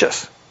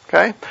suspicious.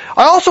 Okay?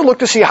 I also look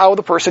to see how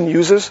the person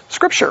uses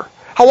Scripture.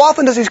 How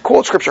often does he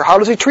quote Scripture? How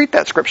does he treat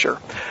that Scripture?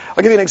 I'll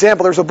give you an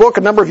example. There's a book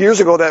a number of years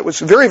ago that was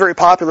very, very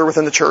popular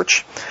within the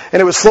church,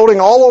 and it was floating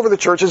all over the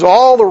churches,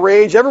 all the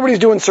rage. Everybody's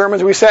doing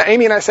sermons.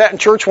 Amy and I sat in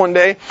church one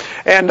day,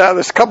 and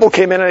this couple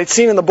came in, and I'd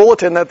seen in the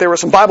bulletin that there were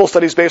some Bible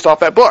studies based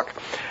off that book.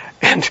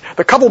 And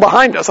the couple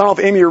behind us, I don't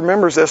know if Amy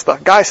remembers this, the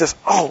guy says,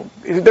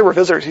 they were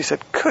visitors. He said,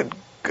 good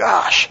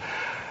gosh,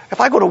 if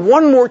I go to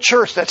one more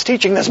church that's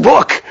teaching this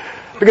book,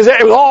 because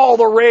it was all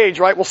the rage,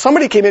 right? Well,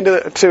 somebody came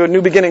into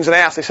New Beginnings and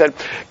asked, they said,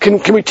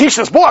 can we teach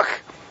this book?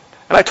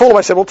 And I told him,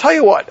 I said, well, tell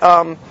you what,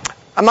 I'm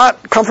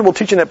not comfortable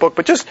teaching that book,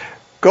 but just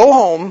go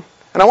home,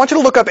 and I want you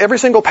to look up every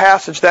single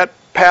passage that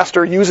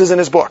pastor uses in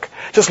his book.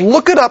 Just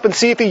look it up and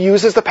see if he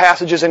uses the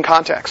passages in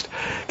context.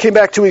 Came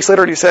back 2 weeks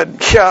later and he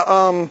said,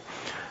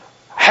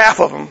 half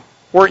of them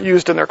weren't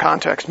used in their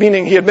context,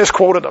 meaning he had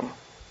misquoted them.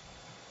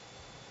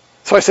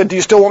 So I said, do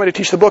you still want me to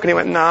teach the book? And he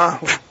went, nah.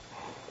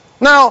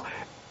 Now,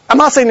 I'm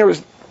not saying there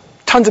was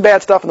tons of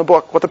bad stuff in the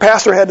book. What the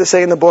pastor had to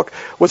say in the book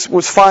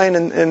was fine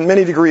in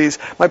many degrees.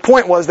 My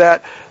point was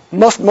that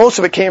most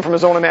of it came from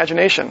his own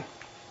imagination,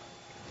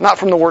 not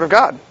from the Word of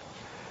God.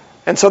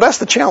 And so that's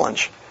the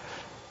challenge.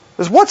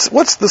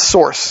 What's the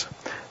source?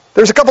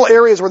 There's a couple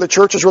areas where the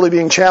church is really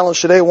being challenged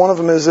today. One of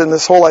them is in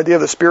this whole idea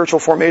of the spiritual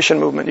formation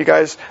movement. You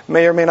guys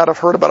may or may not have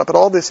heard about it,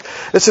 but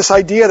it's this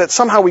idea that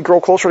somehow we grow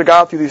closer to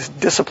God through these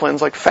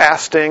disciplines like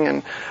fasting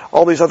and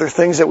all these other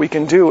things that we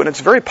can do. And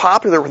it's very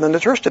popular within the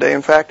church today.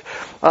 In fact,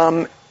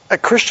 a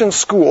Christian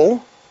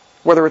school,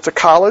 whether it's a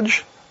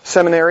college,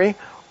 seminary,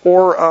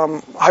 or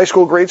high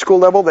school, grade school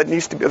level that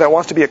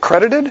wants to be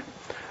accredited,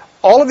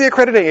 all of the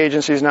accrediting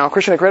agencies now,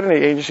 Christian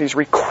accrediting agencies,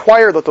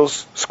 require that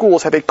those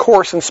schools have a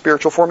course in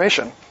spiritual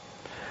formation,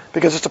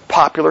 because it's a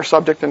popular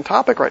subject and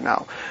topic right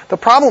now. The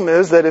problem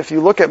is that if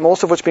you look at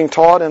most of what's being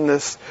taught in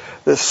this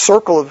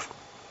circle of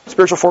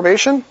spiritual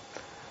formation,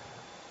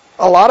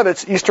 a lot of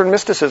it's Eastern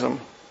mysticism,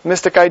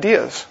 mystic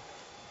ideas.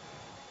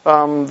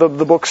 The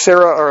book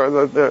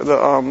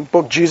the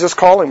book Jesus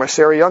Calling by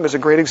Sarah Young is a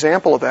great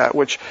example of that,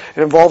 which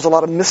it involves a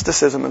lot of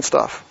mysticism and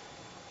stuff.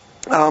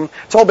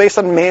 It's all based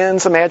on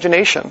man's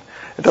imagination.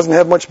 It doesn't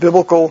have much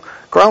biblical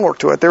groundwork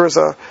to it. There was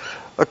a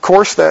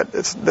course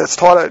that's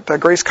taught at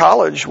Grace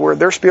College where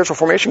their spiritual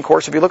formation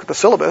course, if you look at the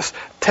syllabus,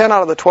 10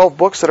 out of the 12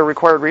 books that are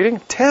required reading,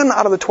 10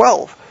 out of the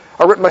 12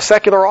 are written by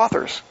secular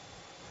authors.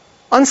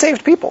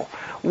 Unsaved people.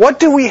 What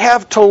do we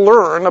have to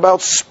learn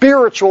about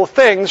spiritual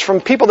things from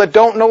people that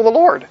don't know the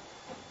Lord?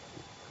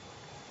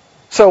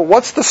 So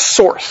what's the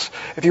source?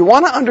 If you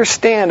want to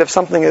understand if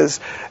something is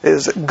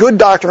good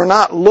doctrine or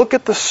not, look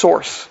at the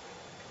source.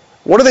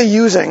 What are they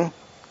using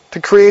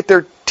to create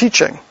their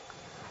teaching?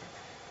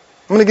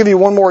 I'm going to give you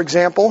one more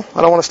example.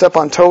 I don't want to step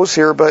on toes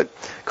here, but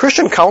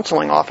Christian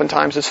counseling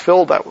oftentimes is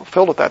filled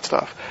with that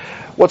stuff.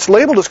 What's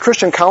labeled as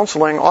Christian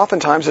counseling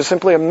oftentimes is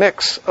simply a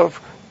mix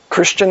of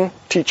Christian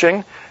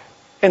teaching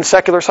in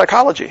secular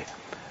psychology.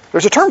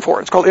 There's a term for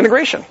it. It's called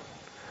integration.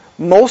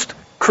 Most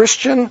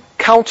Christian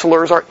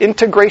counselors are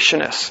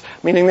integrationists,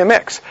 meaning they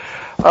mix.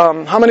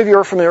 How many of you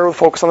are familiar with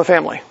Focus on the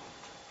Family?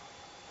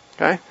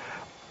 Okay.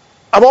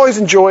 I've always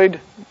enjoyed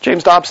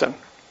James Dobson.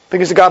 I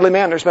think he's a godly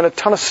man. There's been a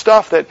ton of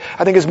stuff that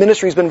I think his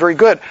ministry has been very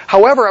good.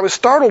 However, I was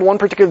startled one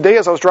particular day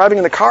as I was driving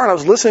in the car and I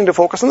was listening to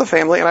Focus on the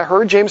Family, and I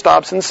heard James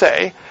Dobson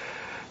say,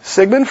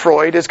 Sigmund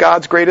Freud is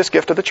God's greatest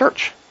gift to the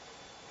church.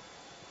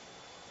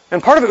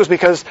 And part of it was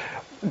because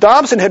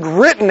Dobson had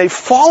written a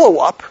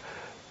follow-up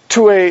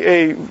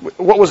to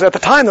what was at the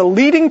time the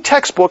leading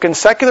textbook in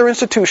secular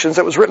institutions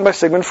that was written by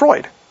Sigmund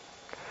Freud.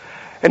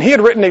 And he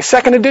had written a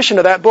second edition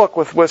of that book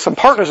with some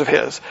partners of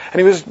his. And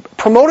he was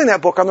promoting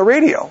that book on the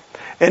radio.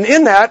 And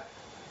in that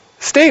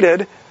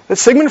stated that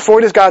Sigmund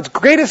Freud is God's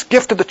greatest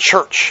gift to the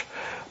church.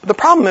 But the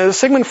problem is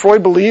Sigmund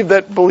Freud believed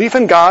that belief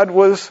in God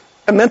was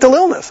a mental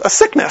illness, a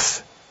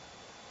sickness.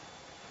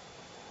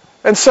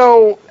 And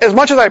so, as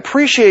much as I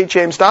appreciate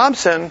James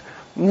Dobson,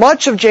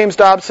 much of James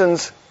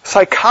Dobson's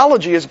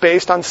psychology is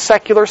based on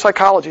secular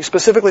psychology,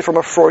 specifically from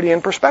a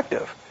Freudian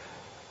perspective.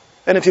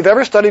 And if you've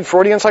ever studied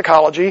Freudian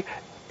psychology,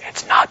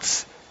 it's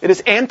nuts. It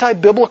is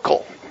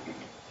anti-biblical.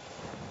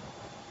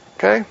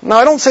 Okay? Now,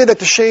 I don't say that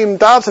to shame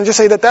Dobson, just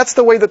say that that's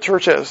the way the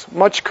church is.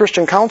 Much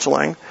Christian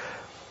counseling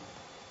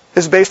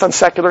is based on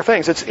secular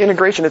things. It's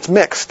integration. It's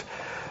mixed.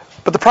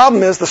 But the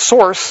problem is the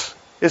source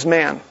is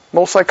man.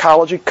 Most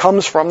psychology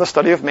comes from the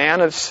study of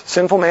man. It's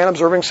sinful man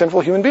observing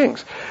sinful human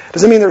beings.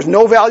 Does it mean there's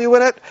no value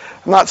in it?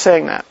 I'm not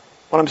saying that.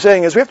 What I'm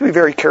saying is we have to be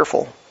very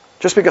careful.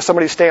 Just because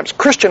somebody stamps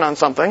Christian on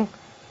something,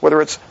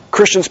 whether it's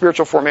Christian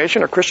spiritual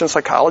formation or Christian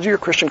psychology or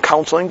Christian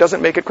counseling,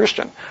 doesn't make it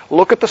Christian.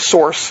 Look at the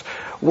source.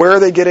 Where are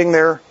they getting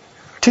their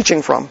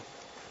teaching from?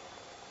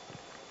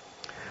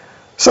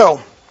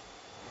 So,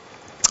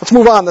 let's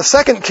move on. The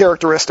second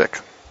characteristic.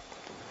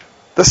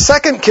 The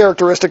second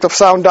characteristic of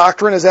sound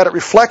doctrine is that it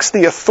reflects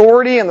the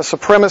authority and the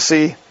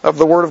supremacy of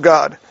the Word of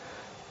God.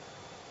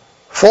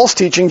 False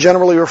teaching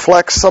generally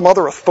reflects some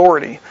other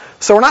authority.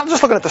 So we're not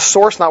just looking at the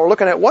source now, we're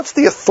looking at what's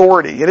the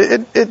authority.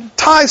 It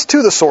ties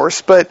to the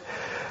source, but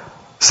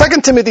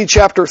 2 Timothy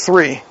chapter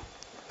 3.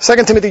 2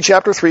 Timothy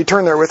chapter 3,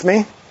 turn there with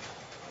me.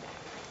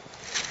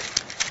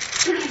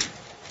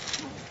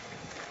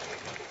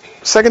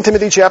 2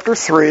 Timothy chapter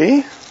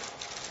 3.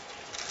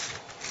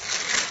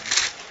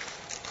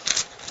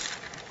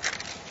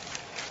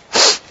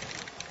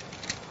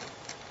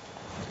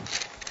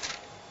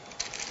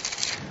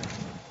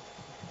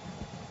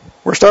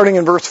 We're starting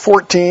in verse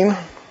 14.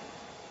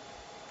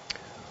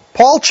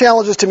 Paul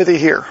challenges Timothy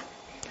here.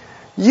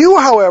 You,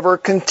 however,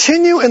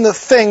 continue in the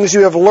things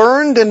you have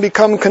learned and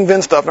become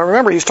convinced of. Now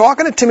remember, he's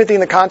talking to Timothy in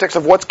the context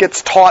of what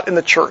gets taught in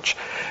the church.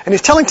 And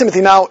he's telling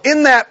Timothy now,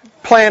 in that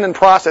plan and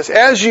process,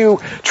 as you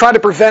try to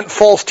prevent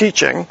false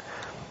teaching,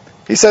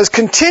 he says,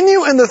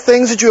 continue in the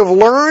things that you have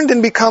learned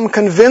and become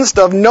convinced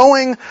of,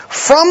 knowing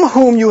from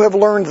whom you have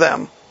learned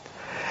them.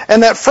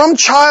 And that from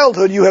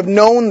childhood you have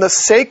known the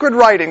sacred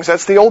writings,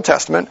 that's the Old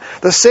Testament,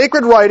 the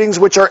sacred writings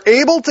which are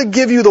able to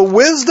give you the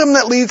wisdom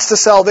that leads to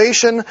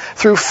salvation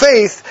through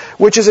faith,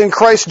 which is in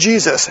Christ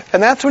Jesus.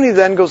 And that's when he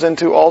then goes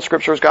into all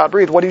Scripture is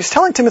God-breathed. What he's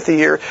telling Timothy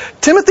here,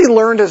 Timothy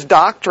learned his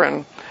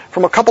doctrine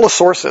from a couple of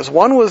sources.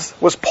 One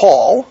was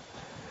Paul,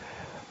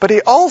 but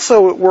we're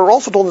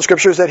also told in the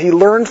Scriptures that he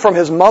learned from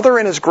his mother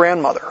and his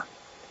grandmother.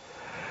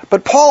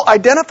 But Paul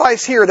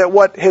identifies here that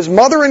what his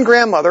mother and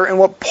grandmother and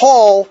what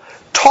Paul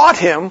taught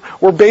him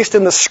were based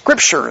in the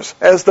Scriptures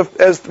as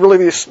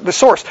really the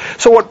source.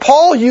 So what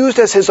Paul used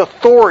as his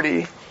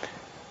authority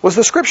was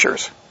the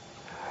Scriptures.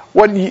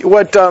 What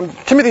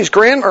Timothy's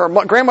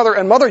grandmother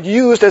and mother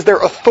used as their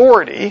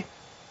authority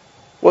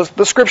was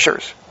the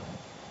Scriptures.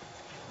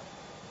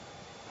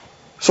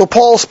 So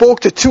Paul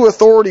spoke to two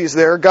authorities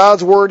there,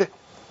 God's Word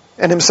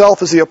and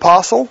himself as the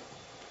apostle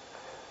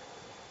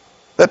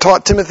that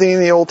taught Timothy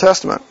in the Old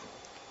Testament.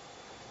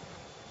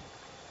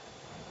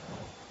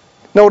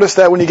 Notice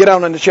that when you get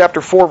down into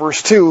chapter 4,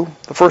 verse 2,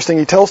 the first thing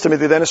he tells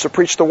Timothy then is to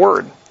preach the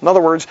Word. In other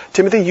words,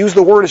 Timothy, use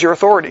the Word as your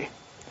authority.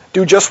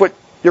 Do just what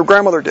your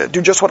grandmother did.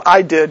 Do just what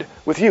I did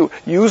with you.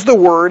 Use the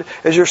Word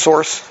as your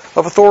source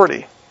of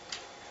authority.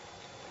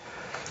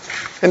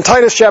 In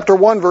Titus chapter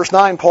 1, verse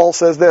 9, Paul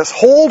says this,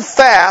 hold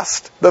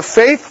fast the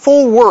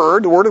faithful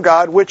Word, the Word of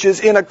God, which is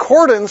in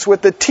accordance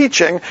with the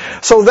teaching,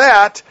 so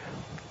that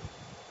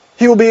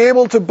he will be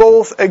able to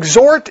both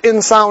exhort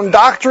in sound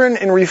doctrine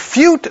and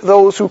refute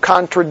those who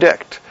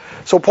contradict.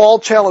 So Paul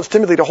challenged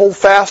Timothy to hold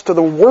fast to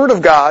the Word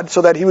of God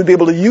so that he would be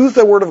able to use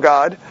the Word of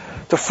God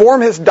to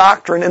form his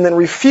doctrine and then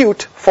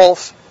refute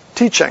false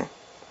teaching.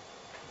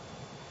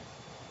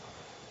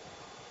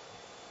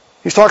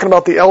 He's talking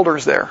about the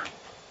elders there.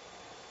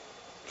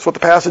 That's what the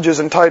passage is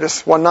in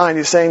Titus 1:9.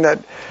 He's saying that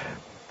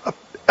an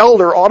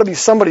elder ought to be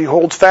somebody who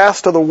holds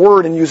fast to the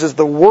Word and uses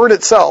the Word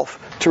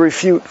itself to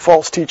refute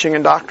false teaching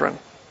and doctrine.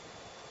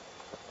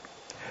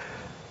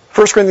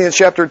 1 Corinthians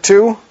chapter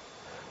 2,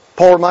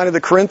 Paul reminded the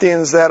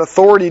Corinthians that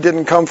authority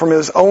didn't come from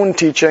his own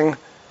teaching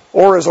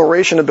or his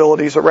oration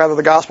abilities, but rather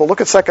the gospel. Look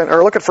at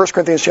 1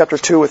 Corinthians chapter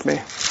 2 with me.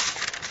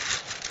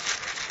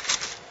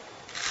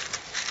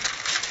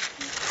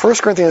 1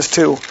 Corinthians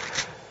 2.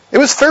 It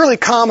was fairly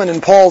common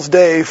in Paul's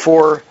day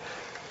for,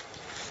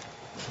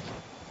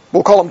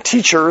 we'll call them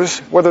teachers,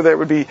 whether they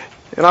would be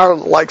in our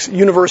likes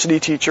university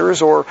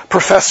teachers or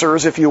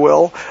professors, if you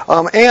will,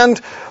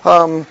 and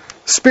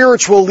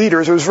spiritual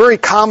leaders. It was very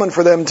common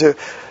for them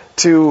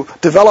to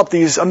develop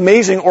these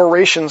amazing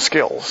oration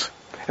skills.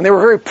 And they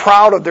were very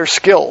proud of their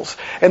skills.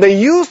 And they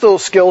used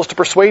those skills to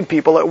persuade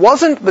people. It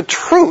wasn't the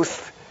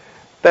truth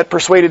that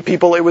persuaded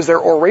people, it was their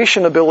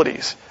oration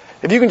abilities.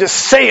 If you can just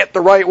say it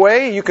the right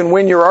way, you can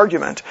win your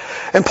argument.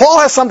 And Paul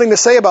has something to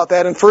say about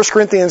that in 1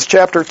 Corinthians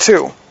chapter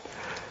 2.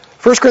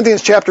 1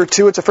 Corinthians chapter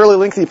 2, it's a fairly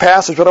lengthy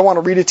passage, but I want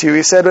to read it to you.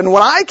 He said, "And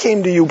when I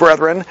came to you,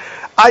 brethren,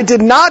 I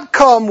did not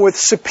come with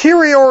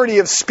superiority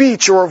of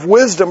speech or of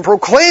wisdom,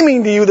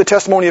 proclaiming to you the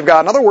testimony of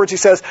God." In other words, he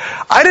says,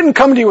 I didn't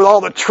come to you with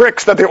all the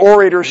tricks that the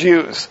orators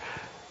use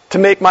to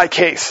make my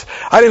case.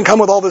 I didn't come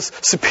with all this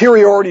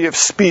superiority of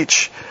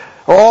speech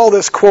or all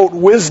this, quote,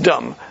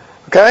 wisdom.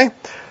 Okay?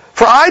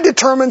 "For I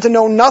determined to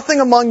know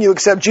nothing among you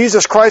except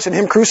Jesus Christ and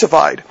Him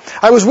crucified.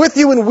 I was with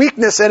you in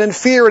weakness and in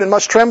fear and in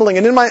much trembling,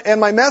 and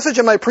my message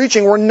and my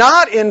preaching were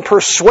not in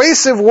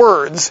persuasive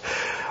words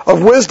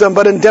of wisdom,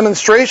 but in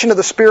demonstration of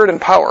the Spirit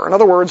and power." In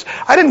other words,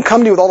 I didn't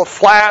come to you with all the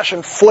flash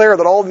and flare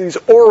that all of these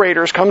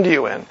orators come to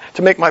you in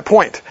to make my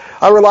point.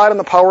 I relied on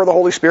the power of the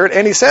Holy Spirit,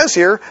 and he says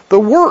here, the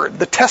Word,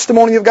 the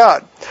testimony of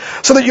God,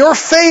 so that your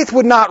faith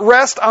would not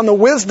rest on the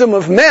wisdom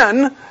of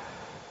men,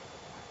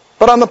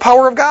 but on the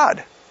power of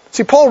God.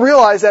 See, Paul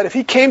realized that if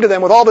he came to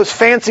them with all this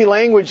fancy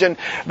language and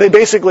they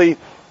basically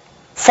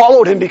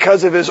followed him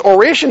because of his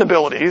oration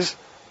abilities,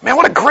 man,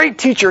 what a great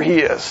teacher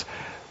he is.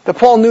 That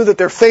Paul knew that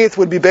their faith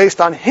would be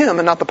based on him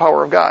and not the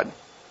power of God.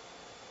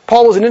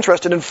 Paul wasn't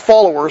interested in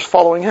followers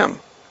following him.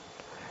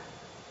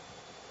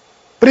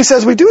 But he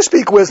says, we do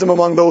speak wisdom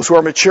among those who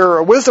are mature.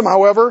 A wisdom,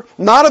 however,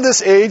 not of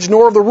this age,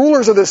 nor of the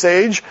rulers of this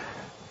age,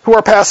 who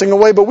are passing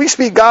away, but we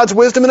speak God's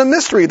wisdom in a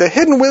mystery, the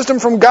hidden wisdom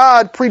from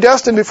God,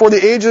 predestined before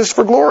the ages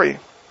for glory.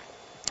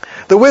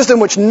 The wisdom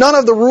which none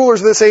of the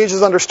rulers of this age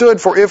has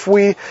understood, for if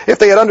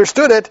they had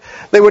understood it,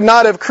 they would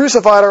not have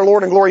crucified our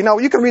Lord in glory. Now,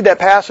 you can read that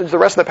passage, the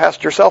rest of the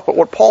passage yourself, but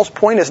what Paul's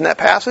point is in that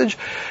passage,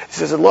 he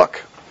says,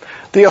 look,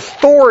 the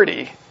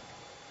authority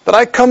that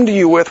I come to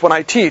you with when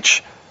I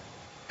teach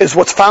is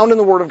what's found in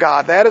the Word of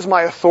God. That is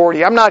my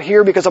authority. I'm not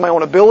here because of my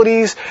own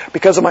abilities,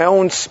 because of my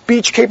own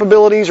speech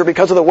capabilities, or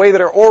because of the way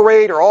that I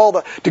orate, or all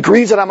the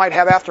degrees that I might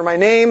have after my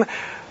name.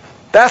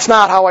 That's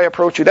not how I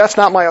approach you. That's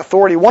not my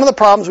authority. One of the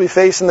problems we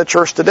face in the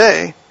church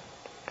today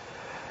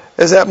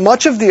is that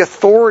much of the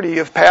authority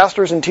of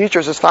pastors and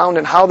teachers is found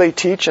in how they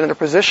teach and in their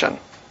position,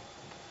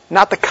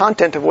 not the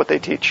content of what they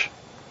teach.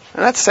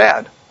 And that's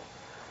sad.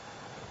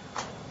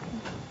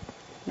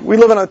 We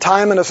live in a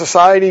time in a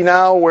society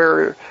now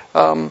where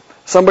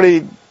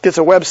somebody gets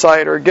a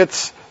website or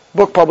gets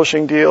book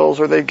publishing deals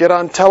or they get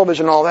on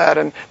television and all that,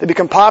 and they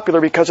become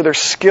popular because of their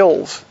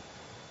skills.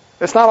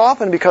 It's not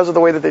often because of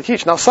the way that they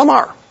teach. Now, some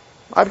are.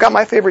 I've got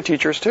my favorite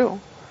teachers too.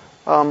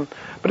 But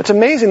it's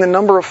amazing the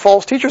number of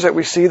false teachers that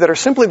we see that are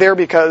simply there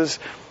because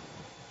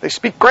they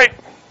speak great.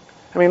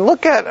 I mean,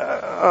 look at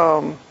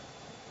Joel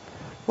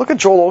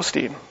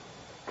Osteen.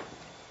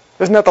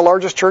 Isn't that the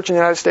largest church in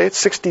the United States?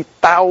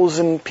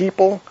 60,000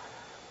 people.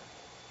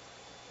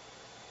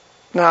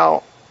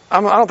 Now, I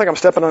don't think I'm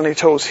stepping on any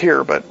toes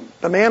here, but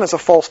the man is a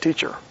false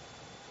teacher.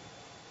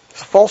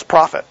 He's a false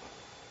prophet.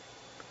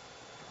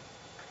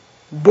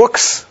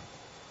 Books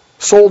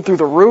sold through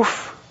the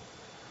roof.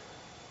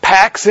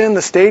 Packs in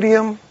the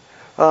stadium.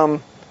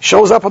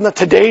 Shows up on the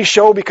Today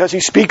Show because he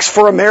speaks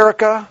for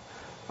America.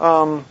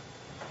 But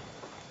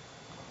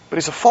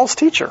he's a false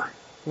teacher.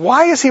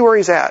 Why is he where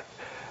he's at?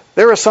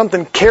 There is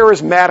something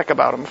charismatic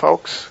about him,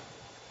 folks.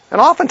 And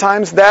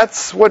oftentimes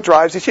that's what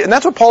drives these. And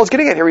that's what Paul is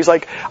getting at here. He's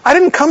like, I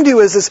didn't come to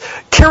you as this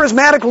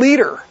charismatic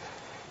leader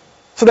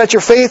so that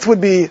your faith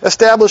would be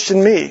established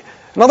in me.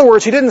 In other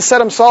words, he didn't set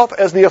himself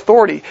as the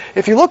authority.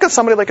 If you look at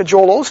somebody like a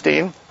Joel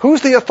Osteen,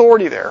 who's the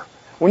authority there?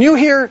 When you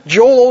hear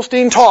Joel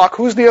Osteen talk,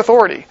 who's the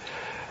authority?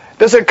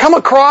 Does it come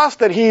across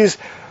that he's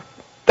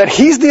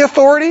the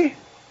authority?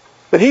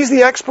 That he's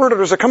the expert? Or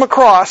does it come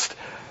across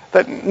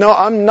that, no,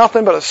 I'm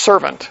nothing but a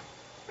servant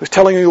who's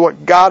telling you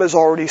what God has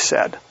already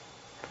said?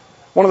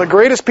 One of the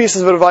greatest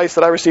pieces of advice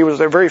that I received was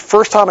the very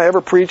first time I ever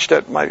preached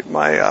at my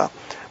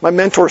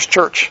mentor's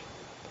church.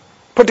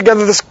 Put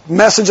together this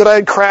message that I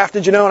had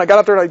crafted, and I got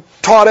up there and I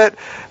taught it.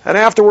 And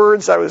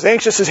afterwards, I was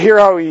anxious to hear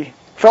how he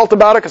felt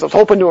about it because I was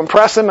hoping to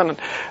impress him. And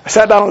I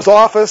sat down in his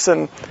office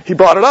and he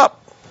brought it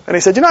up. And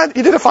he said,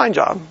 you did a fine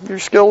job. Your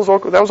skills,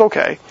 that was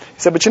okay. He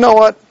said, but you know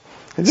what?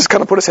 He just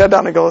kind of put his head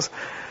down and goes,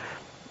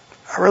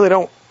 I really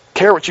don't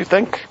care what you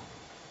think.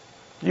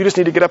 You just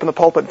need to get up in the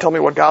pulpit and tell me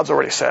what God's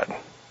already said.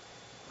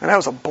 And that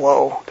was a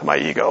blow to my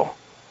ego.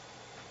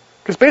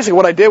 Because basically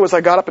what I did was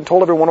I got up and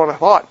told everyone what I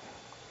thought.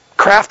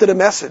 Crafted a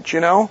message,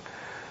 And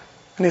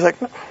he's like,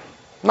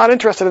 not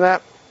interested in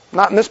that.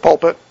 Not in this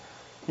pulpit.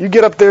 You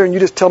get up there and you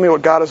just tell me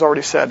what God has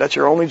already said. That's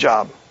your only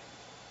job.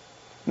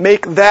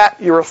 Make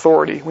that your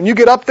authority. When you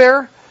get up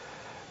there,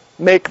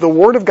 make the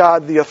Word of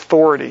God the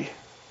authority.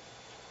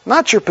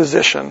 not your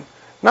position,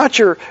 not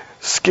your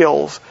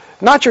skills,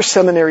 not your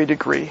seminary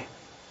degree.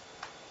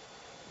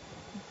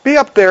 Be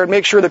up there and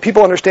make sure that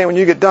people understand when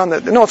you get done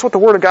that, no, it's what the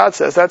Word of God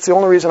says. That's the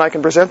only reason I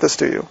can present this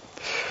to you.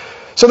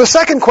 So the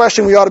second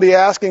question we ought to be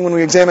asking when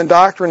we examine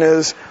doctrine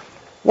is,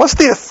 what's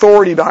the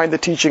authority behind the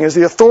teaching? Is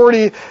the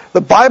authority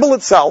the Bible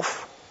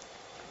itself,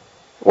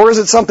 or is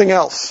it something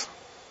else?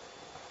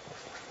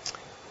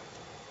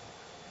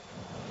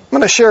 I'm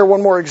going to share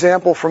one more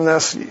example from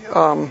this.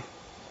 And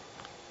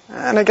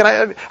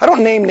again, I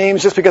don't name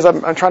names just because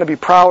I'm trying to be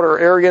proud or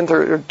arrogant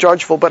or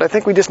judgeful, but I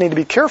think we just need to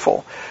be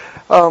careful.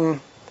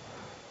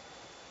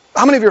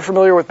 How many of you are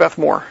familiar with Beth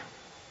Moore?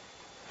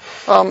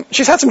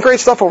 She's had some great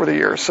stuff over the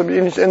years.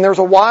 And there was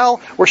a while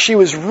where she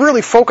was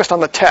really focused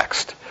on the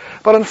text.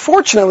 But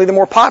unfortunately, the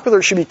more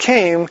popular she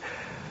became,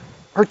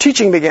 her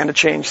teaching began to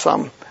change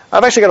some.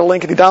 I've actually got a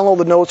link. If you download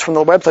the notes from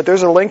the website,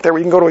 there's a link there where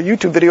you can go to a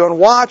YouTube video and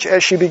watch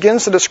as she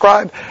begins to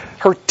describe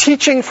her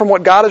teaching from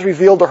what God has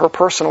revealed to her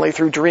personally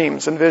through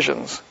dreams and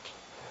visions.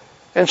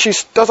 And she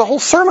does a whole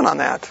sermon on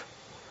that.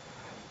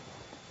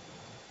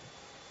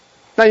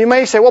 Now you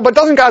may say, well, but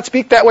doesn't God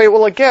speak that way?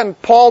 Well, again,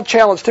 Paul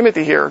challenged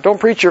Timothy here. Don't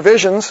preach your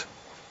visions.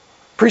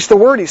 Preach the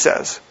Word, he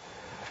says.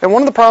 And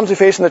one of the problems we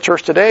face in the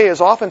church today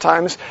is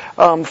oftentimes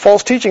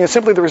false teaching is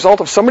simply the result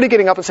of somebody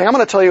getting up and saying, I'm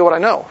going to tell you what I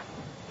know.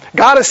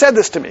 God has said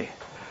this to me.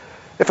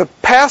 If a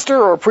pastor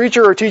or a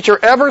preacher or a teacher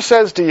ever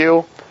says to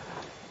you,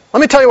 let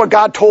me tell you what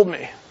God told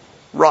me,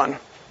 run.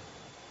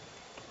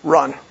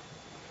 Run.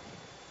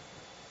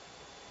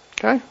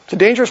 Okay? It's a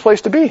dangerous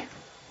place to be.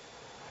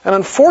 And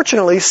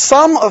unfortunately,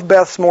 some of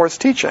Beth Moore's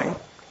teaching,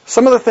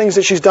 some of the things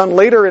that she's done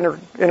later in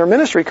her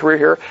ministry career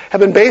here,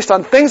 have been based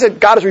on things that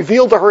God has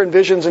revealed to her in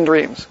visions and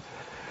dreams.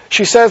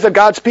 She says that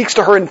God speaks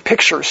to her in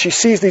pictures. She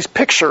sees these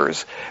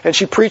pictures, and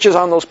she preaches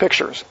on those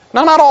pictures.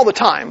 Now, not all the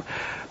time,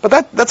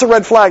 but that's a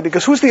red flag,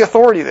 because who's the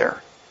authority there?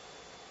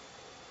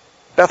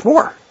 Beth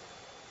Moore.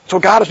 So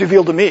God has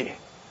revealed to me.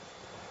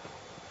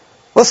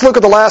 Let's look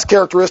at the last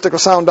characteristic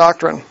of sound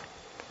doctrine.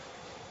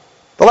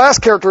 The last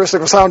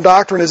characteristic of sound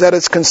doctrine is that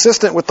it's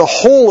consistent with the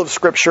whole of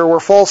Scripture, where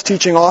false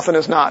teaching often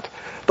is not.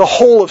 The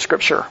whole of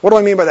Scripture. What do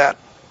I mean by that?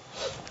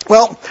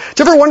 Well,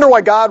 do you ever wonder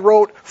why God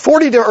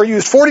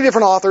used 40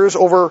 different authors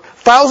over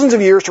thousands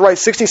of years to write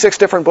 66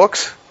 different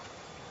books?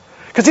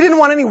 Because he didn't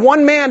want any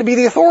one man to be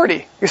the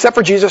authority, except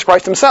for Jesus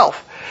Christ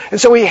himself.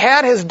 And so he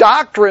had his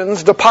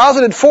doctrines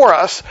deposited for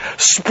us,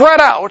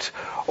 spread out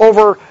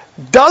over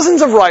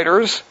dozens of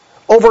writers,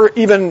 over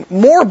even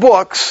more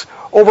books,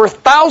 over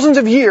thousands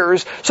of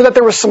years, so that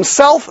there was some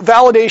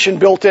self-validation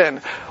built in.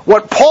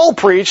 What Paul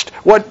preached,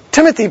 what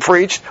Timothy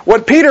preached,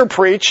 what Peter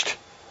preached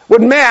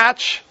would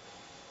match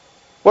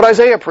what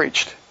Isaiah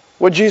preached,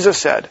 what Jesus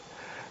said.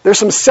 There's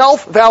some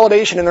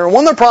self-validation in there. And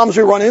one of the problems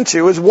we run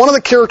into is one of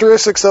the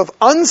characteristics of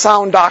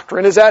unsound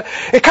doctrine is that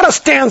it kind of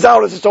stands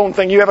out as its own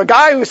thing. You have a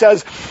guy who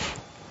says,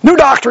 new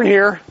doctrine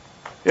here.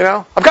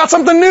 I've got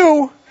something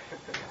new.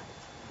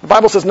 The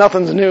Bible says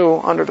nothing's new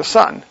under the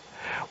sun.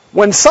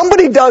 When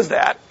somebody does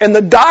that, and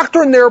the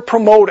doctrine they're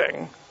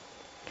promoting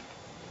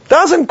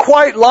doesn't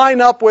quite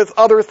line up with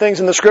other things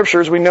in the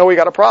Scriptures, we know we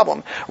got a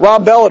problem.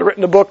 Rob Bell had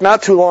written a book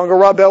not too long ago.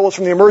 Rob Bell was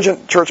from the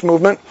Emergent Church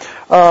movement.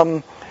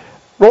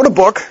 Wrote a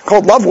book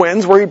called Love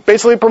Wins, where he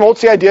basically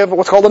promotes the idea of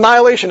what's called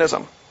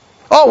annihilationism.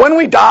 Oh, when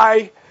we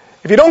die,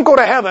 if you don't go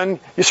to heaven,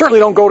 you certainly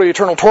don't go to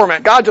eternal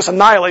torment. God just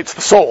annihilates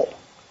the soul.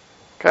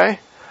 Okay?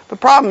 The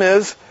problem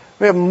is,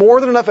 we have more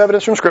than enough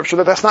evidence from Scripture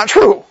that that's not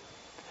true.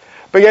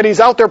 But yet he's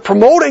out there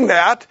promoting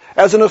that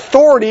as an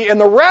authority, and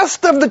the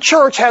rest of the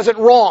church has it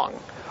wrong.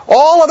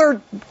 All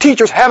other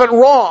teachers have it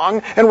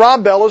wrong, and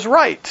Rob Bell is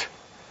right.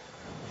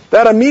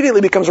 That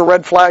immediately becomes a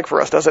red flag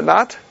for us, does it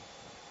not?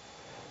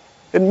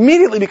 It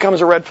immediately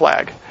becomes a red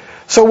flag.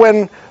 So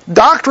when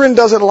doctrine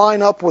doesn't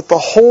line up with the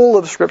whole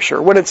of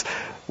Scripture, when it's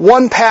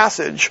one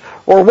passage,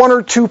 or one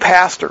or two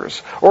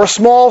pastors, or a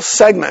small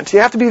segment, you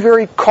have to be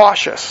very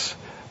cautious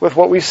with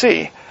what we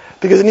see,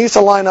 because it needs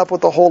to line up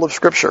with the whole of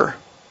Scripture.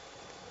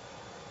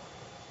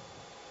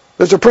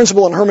 There's a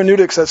principle in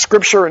hermeneutics that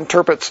Scripture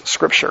interprets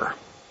Scripture.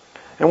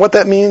 And what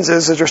that means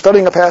is, as you're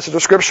studying a passage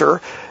of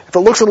Scripture, if it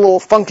looks a little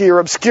funky or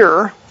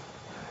obscure,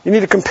 you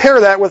need to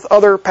compare that with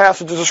other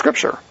passages of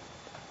Scripture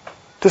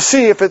to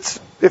see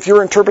if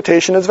your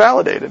interpretation is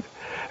validated.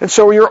 And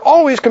so you're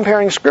always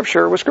comparing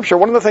Scripture with Scripture.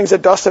 One of the things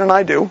that Dustin and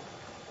I do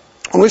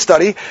when we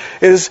study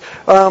is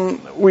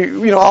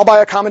I'll buy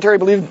a commentary. I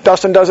believe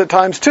Dustin does at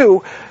times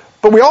too.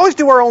 But we always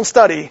do our own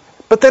study.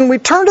 But then we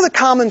turn to the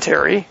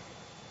commentary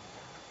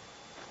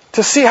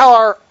to see how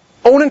our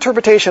own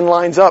interpretation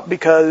lines up,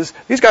 because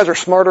these guys are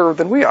smarter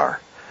than we are.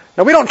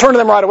 Now, we don't turn to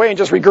them right away and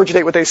just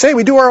regurgitate what they say.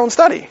 We do our own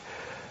study.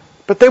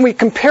 But then we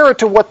compare it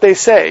to what they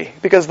say,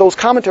 because those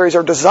commentaries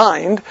are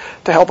designed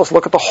to help us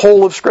look at the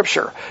whole of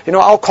Scripture.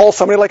 I'll call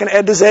somebody like an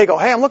Ed DeZago.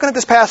 Hey, I'm looking at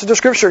this passage of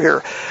Scripture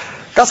here.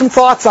 Got some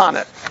thoughts on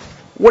it.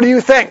 What do you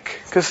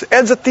think? Because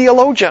Ed's a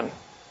theologian.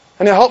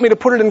 And he'll help me to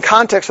put it in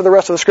context of the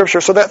rest of the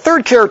Scripture. So that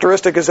third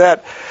characteristic is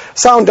that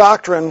sound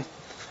doctrine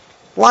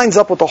lines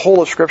up with the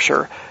whole of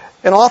Scripture.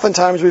 And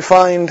oftentimes we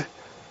find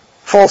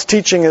false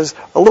teaching is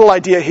a little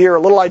idea here, a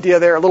little idea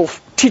there, a little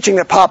teaching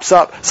that pops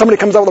up. Somebody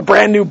comes out with a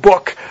brand new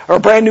book or a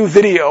brand new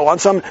video on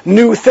some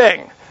new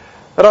thing.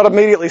 That ought to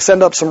immediately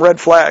send up some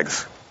red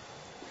flags.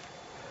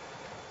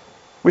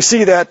 We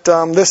see that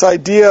this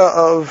idea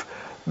of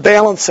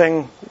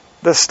balancing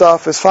this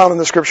stuff is found in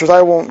the Scriptures.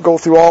 I won't go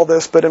through all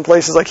this, but in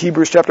places like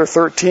Hebrews chapter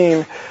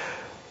 13,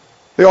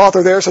 the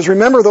author there says,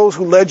 "Remember those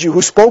who led you,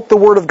 who spoke the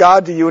word of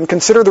God to you, and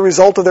consider the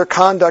result of their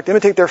conduct,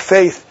 imitate their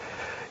faith."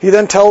 He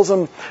then tells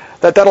them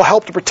that that'll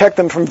help to protect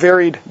them from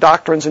varied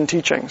doctrines and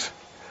teachings.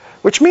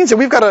 Which means that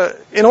we've got to,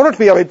 in order to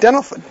be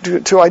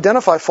to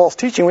identify false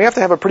teaching, we have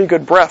to have a pretty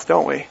good breadth,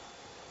 don't we?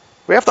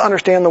 We have to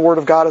understand the Word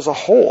of God as a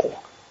whole.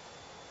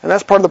 And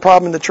that's part of the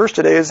problem in the church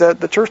today, is that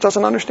the church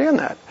doesn't understand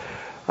that.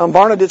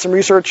 Barna did some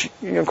research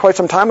quite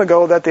some time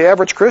ago that the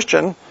average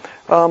Christian,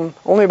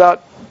 only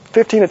about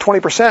 15 to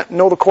 20%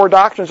 know the core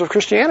doctrines of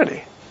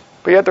Christianity.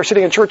 But yet they're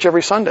sitting in church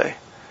every Sunday.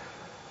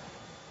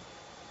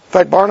 In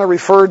fact, Barna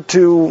referred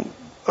to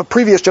a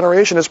previous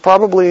generation as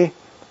probably,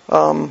 I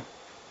don't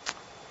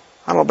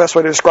know the best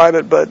way to describe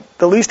it, but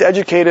the least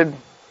educated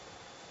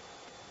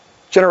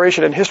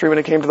generation in history when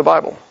it came to the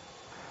Bible.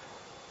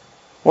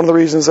 One of the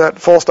reasons that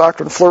false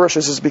doctrine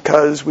flourishes is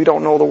because we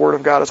don't know the Word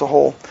of God as a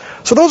whole.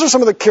 So those are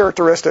some of the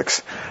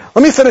characteristics.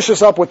 Let me finish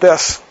this up with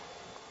this.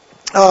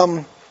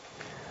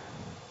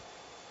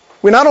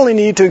 We not only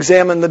need to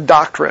examine the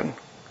doctrine.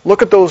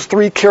 Look at those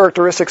three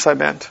characteristics I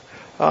meant.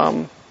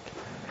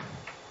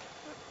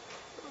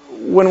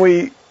 When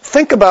we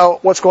think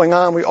about what's going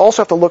on, we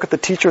also have to look at the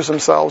teachers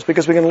themselves,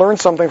 because we can learn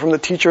something from the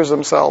teachers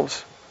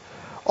themselves.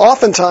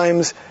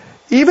 Oftentimes,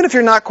 even if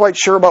you're not quite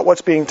sure about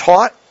what's being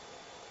taught,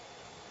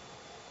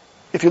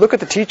 if you look at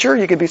the teacher,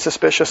 you can be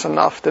suspicious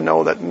enough to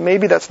know that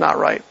maybe that's not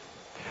right.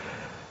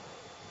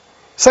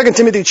 2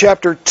 Timothy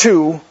chapter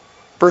 2,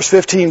 verse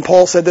 15,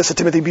 Paul said this to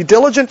Timothy, "Be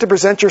diligent to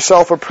present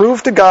yourself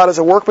approved to God as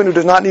a workman who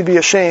does not need to be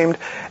ashamed,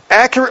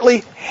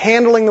 accurately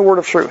handling the word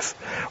of truth."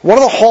 One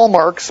of the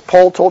hallmarks,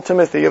 Paul told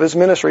Timothy, of his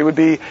ministry would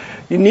be,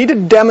 you need to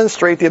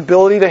demonstrate the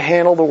ability to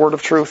handle the word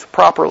of truth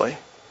properly.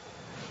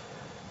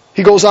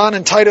 He goes on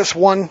in Titus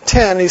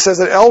 1:10, he says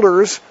that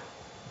elders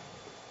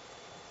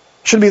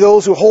should be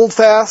those who hold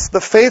fast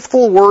the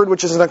faithful word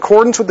which is in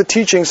accordance with the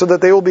teaching, so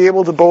that they will be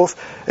able to both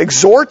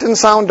exhort in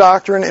sound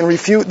doctrine and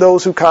refute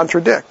those who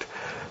contradict.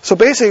 So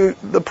basically,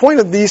 the point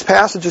of these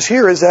passages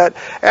here is that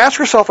ask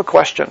yourself a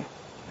question.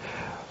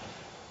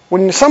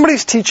 When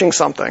somebody's teaching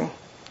something,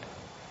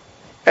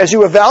 as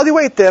you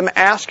evaluate them,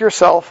 ask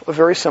yourself a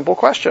very simple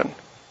question.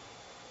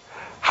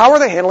 How are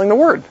they handling the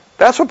word?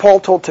 That's what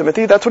Paul told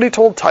Timothy. That's what he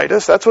told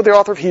Titus. That's what the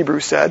author of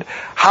Hebrews said.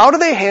 How do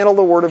they handle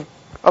the word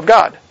of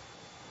God?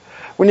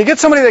 When you get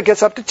somebody that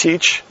gets up to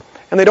teach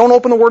and they don't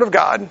open the Word of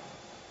God,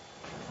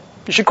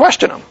 you should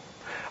question them.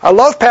 I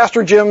love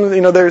Pastor Jim.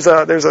 There's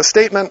a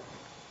statement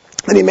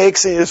that he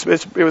makes. It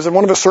was in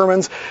one of his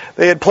sermons.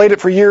 They had played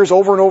it for years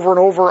over and over and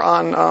over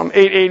on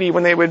 880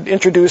 when they would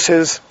introduce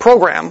his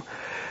program.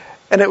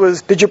 And it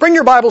was, "Did you bring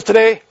your Bibles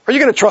today? Are you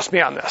going to trust me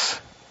on this?"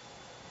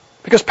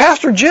 Because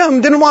Pastor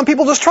Jim didn't want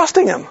people just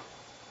trusting him.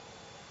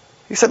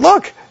 He said,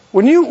 "Look,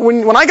 when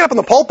I get up in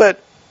the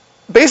pulpit,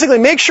 basically,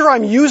 make sure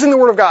I'm using the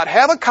Word of God.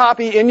 Have a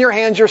copy in your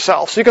hands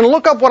yourself so you can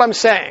look up what I'm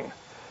saying."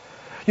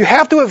 You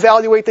have to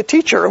evaluate the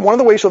teacher. And one of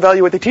the ways to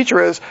evaluate the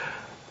teacher is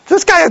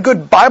this guy a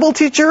good Bible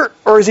teacher,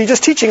 or is he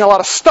just teaching a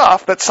lot of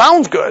stuff that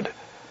sounds good?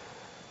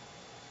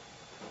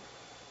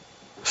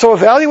 So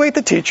evaluate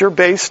the teacher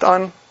based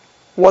on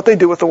what they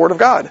do with the Word of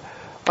God.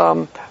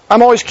 I'm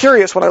always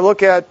curious when I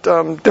look at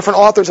different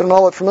authors that I'm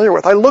not familiar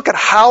with. I look at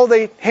how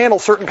they handle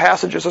certain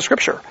passages of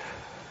Scripture.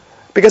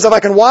 Because if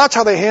I can watch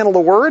how they handle the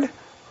Word,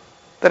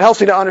 that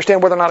helps me to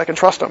understand whether or not I can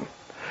trust them.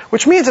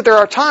 Which means that there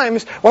are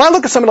times, when I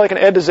look at somebody like an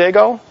Ed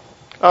DeZago,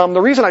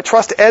 the reason I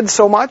trust Ed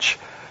so much,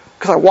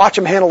 because I watch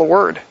him handle the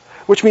Word.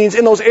 Which means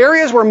in those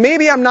areas where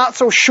maybe I'm not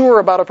so sure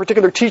about a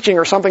particular teaching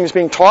or something is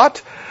being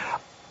taught,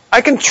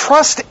 I can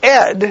trust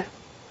Ed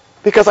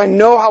because I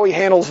know how he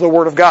handles the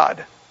Word of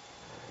God.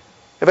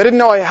 If I didn't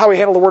know how he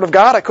handled the Word of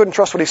God, I couldn't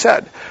trust what he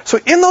said. So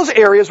in those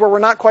areas where we're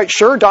not quite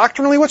sure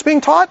doctrinally what's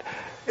being taught,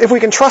 if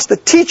we can trust the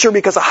teacher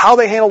because of how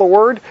they handle the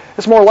Word,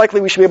 it's more likely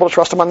we should be able to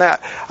trust them on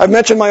that. I've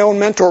mentioned my own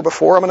mentor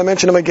before. I'm going to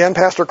mention him again,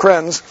 Pastor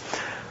Krenz.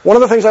 One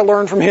of the things I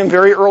learned from him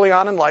very early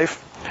on in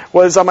life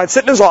was I'd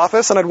sit in his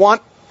office and I'd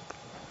want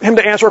him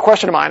to answer a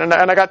question of mine. And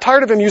I got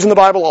tired of him using the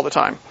Bible all the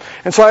time.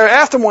 And so I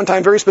asked him one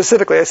time very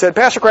specifically, I said,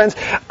 "Pastor Krenz,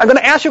 I'm going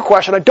to ask you a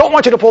question. I don't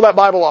want you to pull that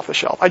Bible off the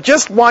shelf. I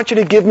just want you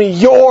to give me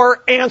your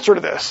answer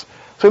to this."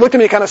 So he looked at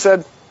me and kind of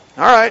said,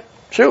 "All right,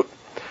 shoot."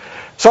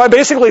 So I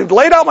basically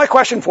laid out my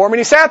question for him, and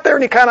he sat there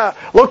and he kind of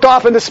looked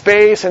off into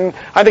space, and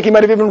I think he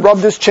might have even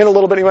rubbed his chin a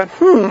little bit. He went,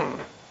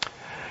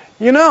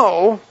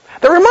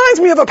 that reminds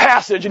me of a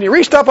passage. And he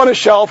reached up on his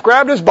shelf,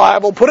 grabbed his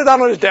Bible, put it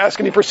down on his desk,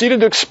 and he proceeded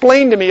to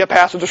explain to me a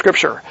passage of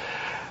Scripture.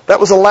 That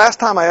was the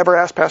last time I ever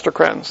asked Pastor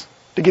Krenz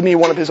to give me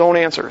one of his own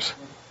answers.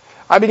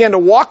 I began to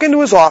walk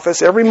into his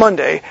office every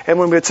Monday, and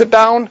when we would sit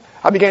down,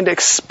 I began to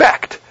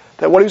expect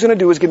that what he was going to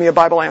do was give me a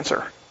Bible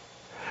answer.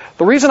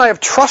 The reason I have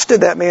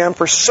trusted that man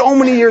for so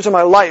many years of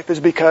my life is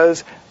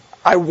because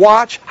I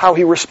watch how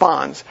he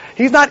responds.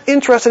 He's not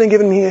interested in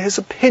giving me his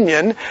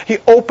opinion. He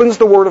opens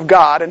the Word of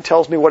God and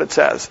tells me what it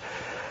says.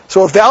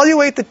 So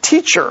evaluate the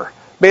teacher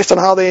based on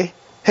how they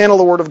handle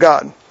the Word of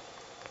God.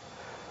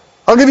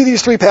 I'll give you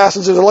these 3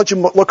 passages. I'll let you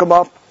look them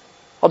up.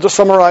 I'll just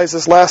summarize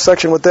this last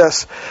section with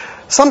this.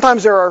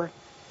 Sometimes there are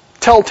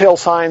telltale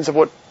signs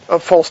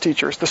of false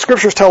teachers. The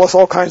Scriptures tell us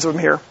all kinds of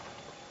them here.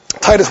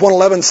 Titus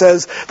 1:11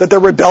 says that they're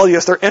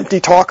rebellious, they're empty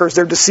talkers,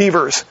 they're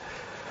deceivers.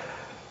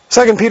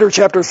 2 Peter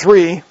chapter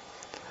 3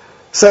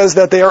 says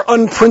that they are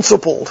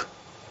unprincipled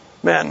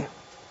men.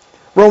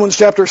 Romans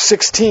chapter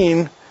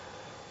 16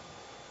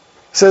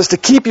 says to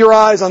keep your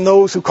eyes on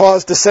those who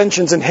cause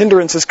dissensions and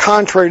hindrances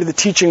contrary to the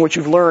teaching which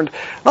you've learned.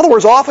 In other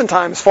words,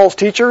 oftentimes false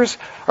teachers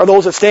are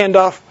those that stand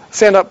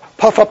up,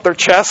 puff up their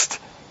chest,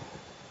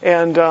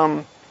 and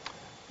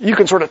you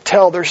can sort of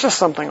tell there's just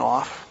something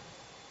off.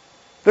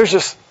 There's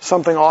just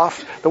something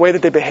off, the way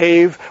that they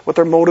behave, what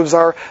their motives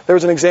are. There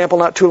was an example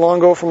not too long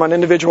ago from an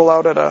individual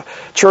out at a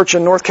church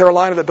in North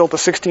Carolina that built a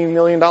 $16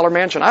 million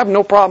mansion. I have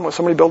no problem with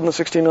somebody building a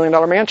 $16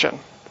 million mansion.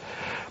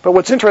 But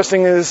what's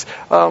interesting is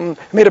he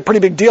made a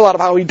pretty big deal out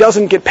of how he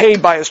doesn't get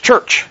paid by his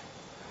church.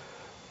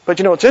 But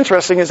what's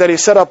interesting is that he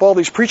set up all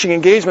these preaching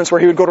engagements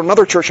where he would go to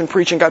another church and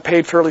preach and got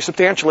paid fairly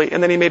substantially.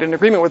 And then he made an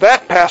agreement with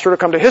that pastor to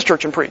come to his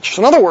church and preach.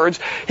 So in other words,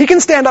 he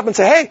can stand up and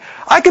say, hey,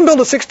 I can build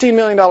a $16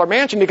 million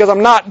mansion because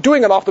I'm not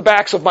doing it off the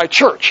backs of my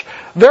church.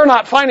 They're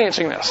not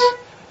financing this.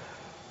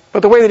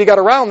 But the way that he got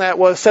around that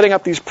was setting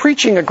up these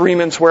preaching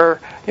agreements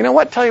where,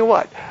 tell you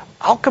what,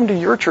 I'll come to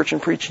your church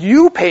and preach.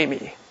 You pay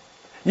me.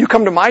 You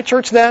come to my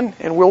church then,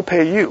 and we'll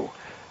pay you.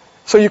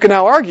 So you can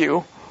now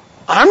argue,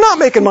 I'm not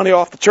making money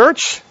off the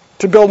church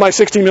to build my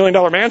 $16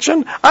 million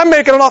mansion. I'm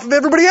making it off of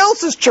everybody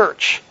else's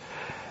church.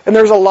 And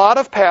there's a lot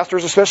of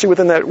pastors, especially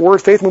within that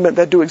Word Faith movement,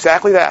 that do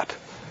exactly that.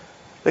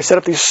 They set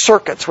up these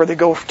circuits where they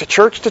go to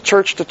church to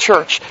church to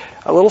church,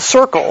 a little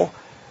circle,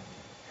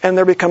 and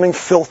they're becoming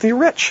filthy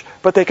rich.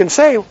 But they can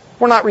say,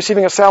 we're not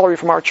receiving a salary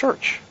from our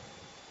church.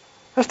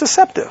 That's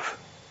deceptive.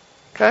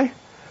 Okay?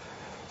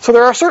 So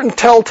there are certain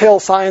telltale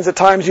signs at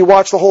times. You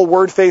watch the whole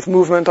Word Faith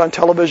movement on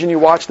television, you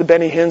watch the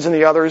Benny Hinns and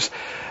the others,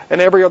 and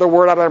every other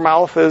word out of their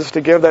mouth is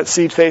to give that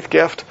seed faith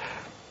gift.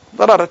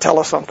 That ought to tell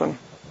us something.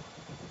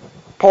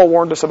 Paul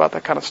warned us about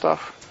that kind of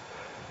stuff.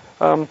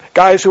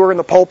 Guys who are in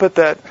the pulpit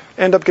that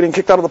end up getting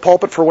kicked out of the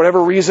pulpit for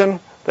whatever reason,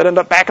 that end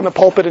up back in the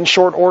pulpit in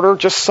short order,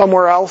 just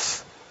somewhere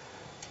else.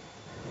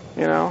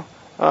 The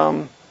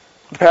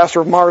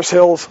pastor of Mars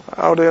Hills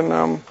out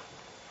in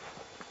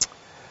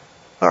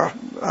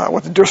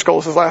Driscoll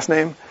is his last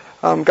name,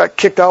 got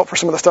kicked out for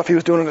some of the stuff he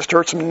was doing in his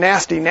church, some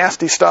nasty,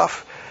 nasty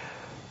stuff.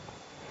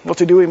 What's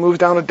he do? He moves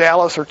down to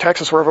Dallas or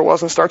Texas, wherever it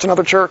was, and starts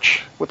another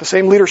church with the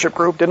same leadership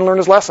group, didn't learn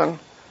his lesson.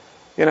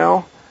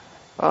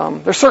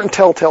 There's certain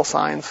telltale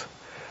signs.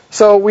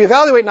 So we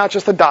evaluate not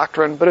just the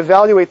doctrine, but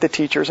evaluate the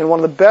teachers. And one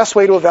of the best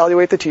way to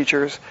evaluate the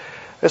teachers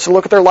is to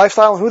look at their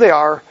lifestyle and who they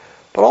are,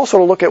 but also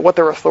to look at what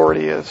their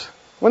authority is.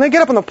 When they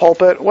get up in the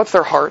pulpit, what's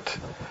their heart?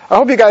 I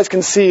hope you guys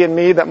can see in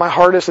me that my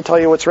heart is to tell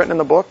you what's written in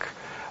the book.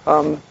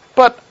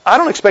 But I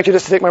don't expect you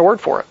just to take my word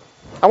for it.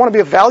 I want to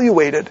be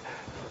evaluated.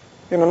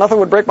 Nothing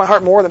would break my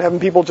heart more than having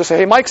people just say,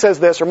 hey, Mike says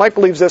this, or Mike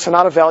believes this, and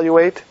not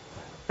evaluate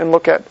and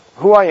look at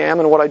who I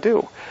am and what I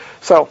do.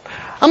 So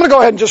I'm going to go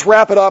ahead and just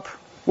wrap it up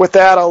with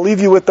that. I'll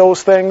leave you with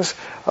those things.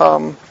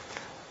 I'm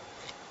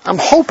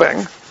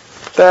hoping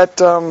that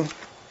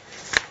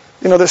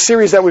this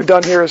series that we've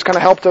done here has kind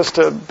of helped us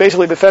to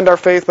basically defend our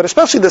faith, but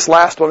especially this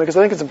last one, because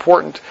I think it's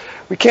important.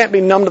 We can't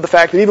be numb to the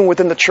fact that even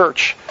within the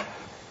church,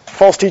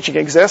 false teaching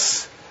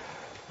exists,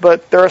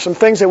 but there are some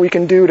things that we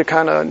can do to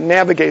kind of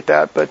navigate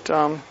that. But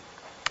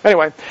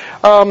anyway,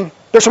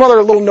 there's some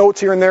other little notes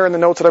here and there in the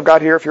notes that I've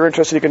got here. If you're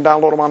interested, you can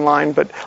download them online. But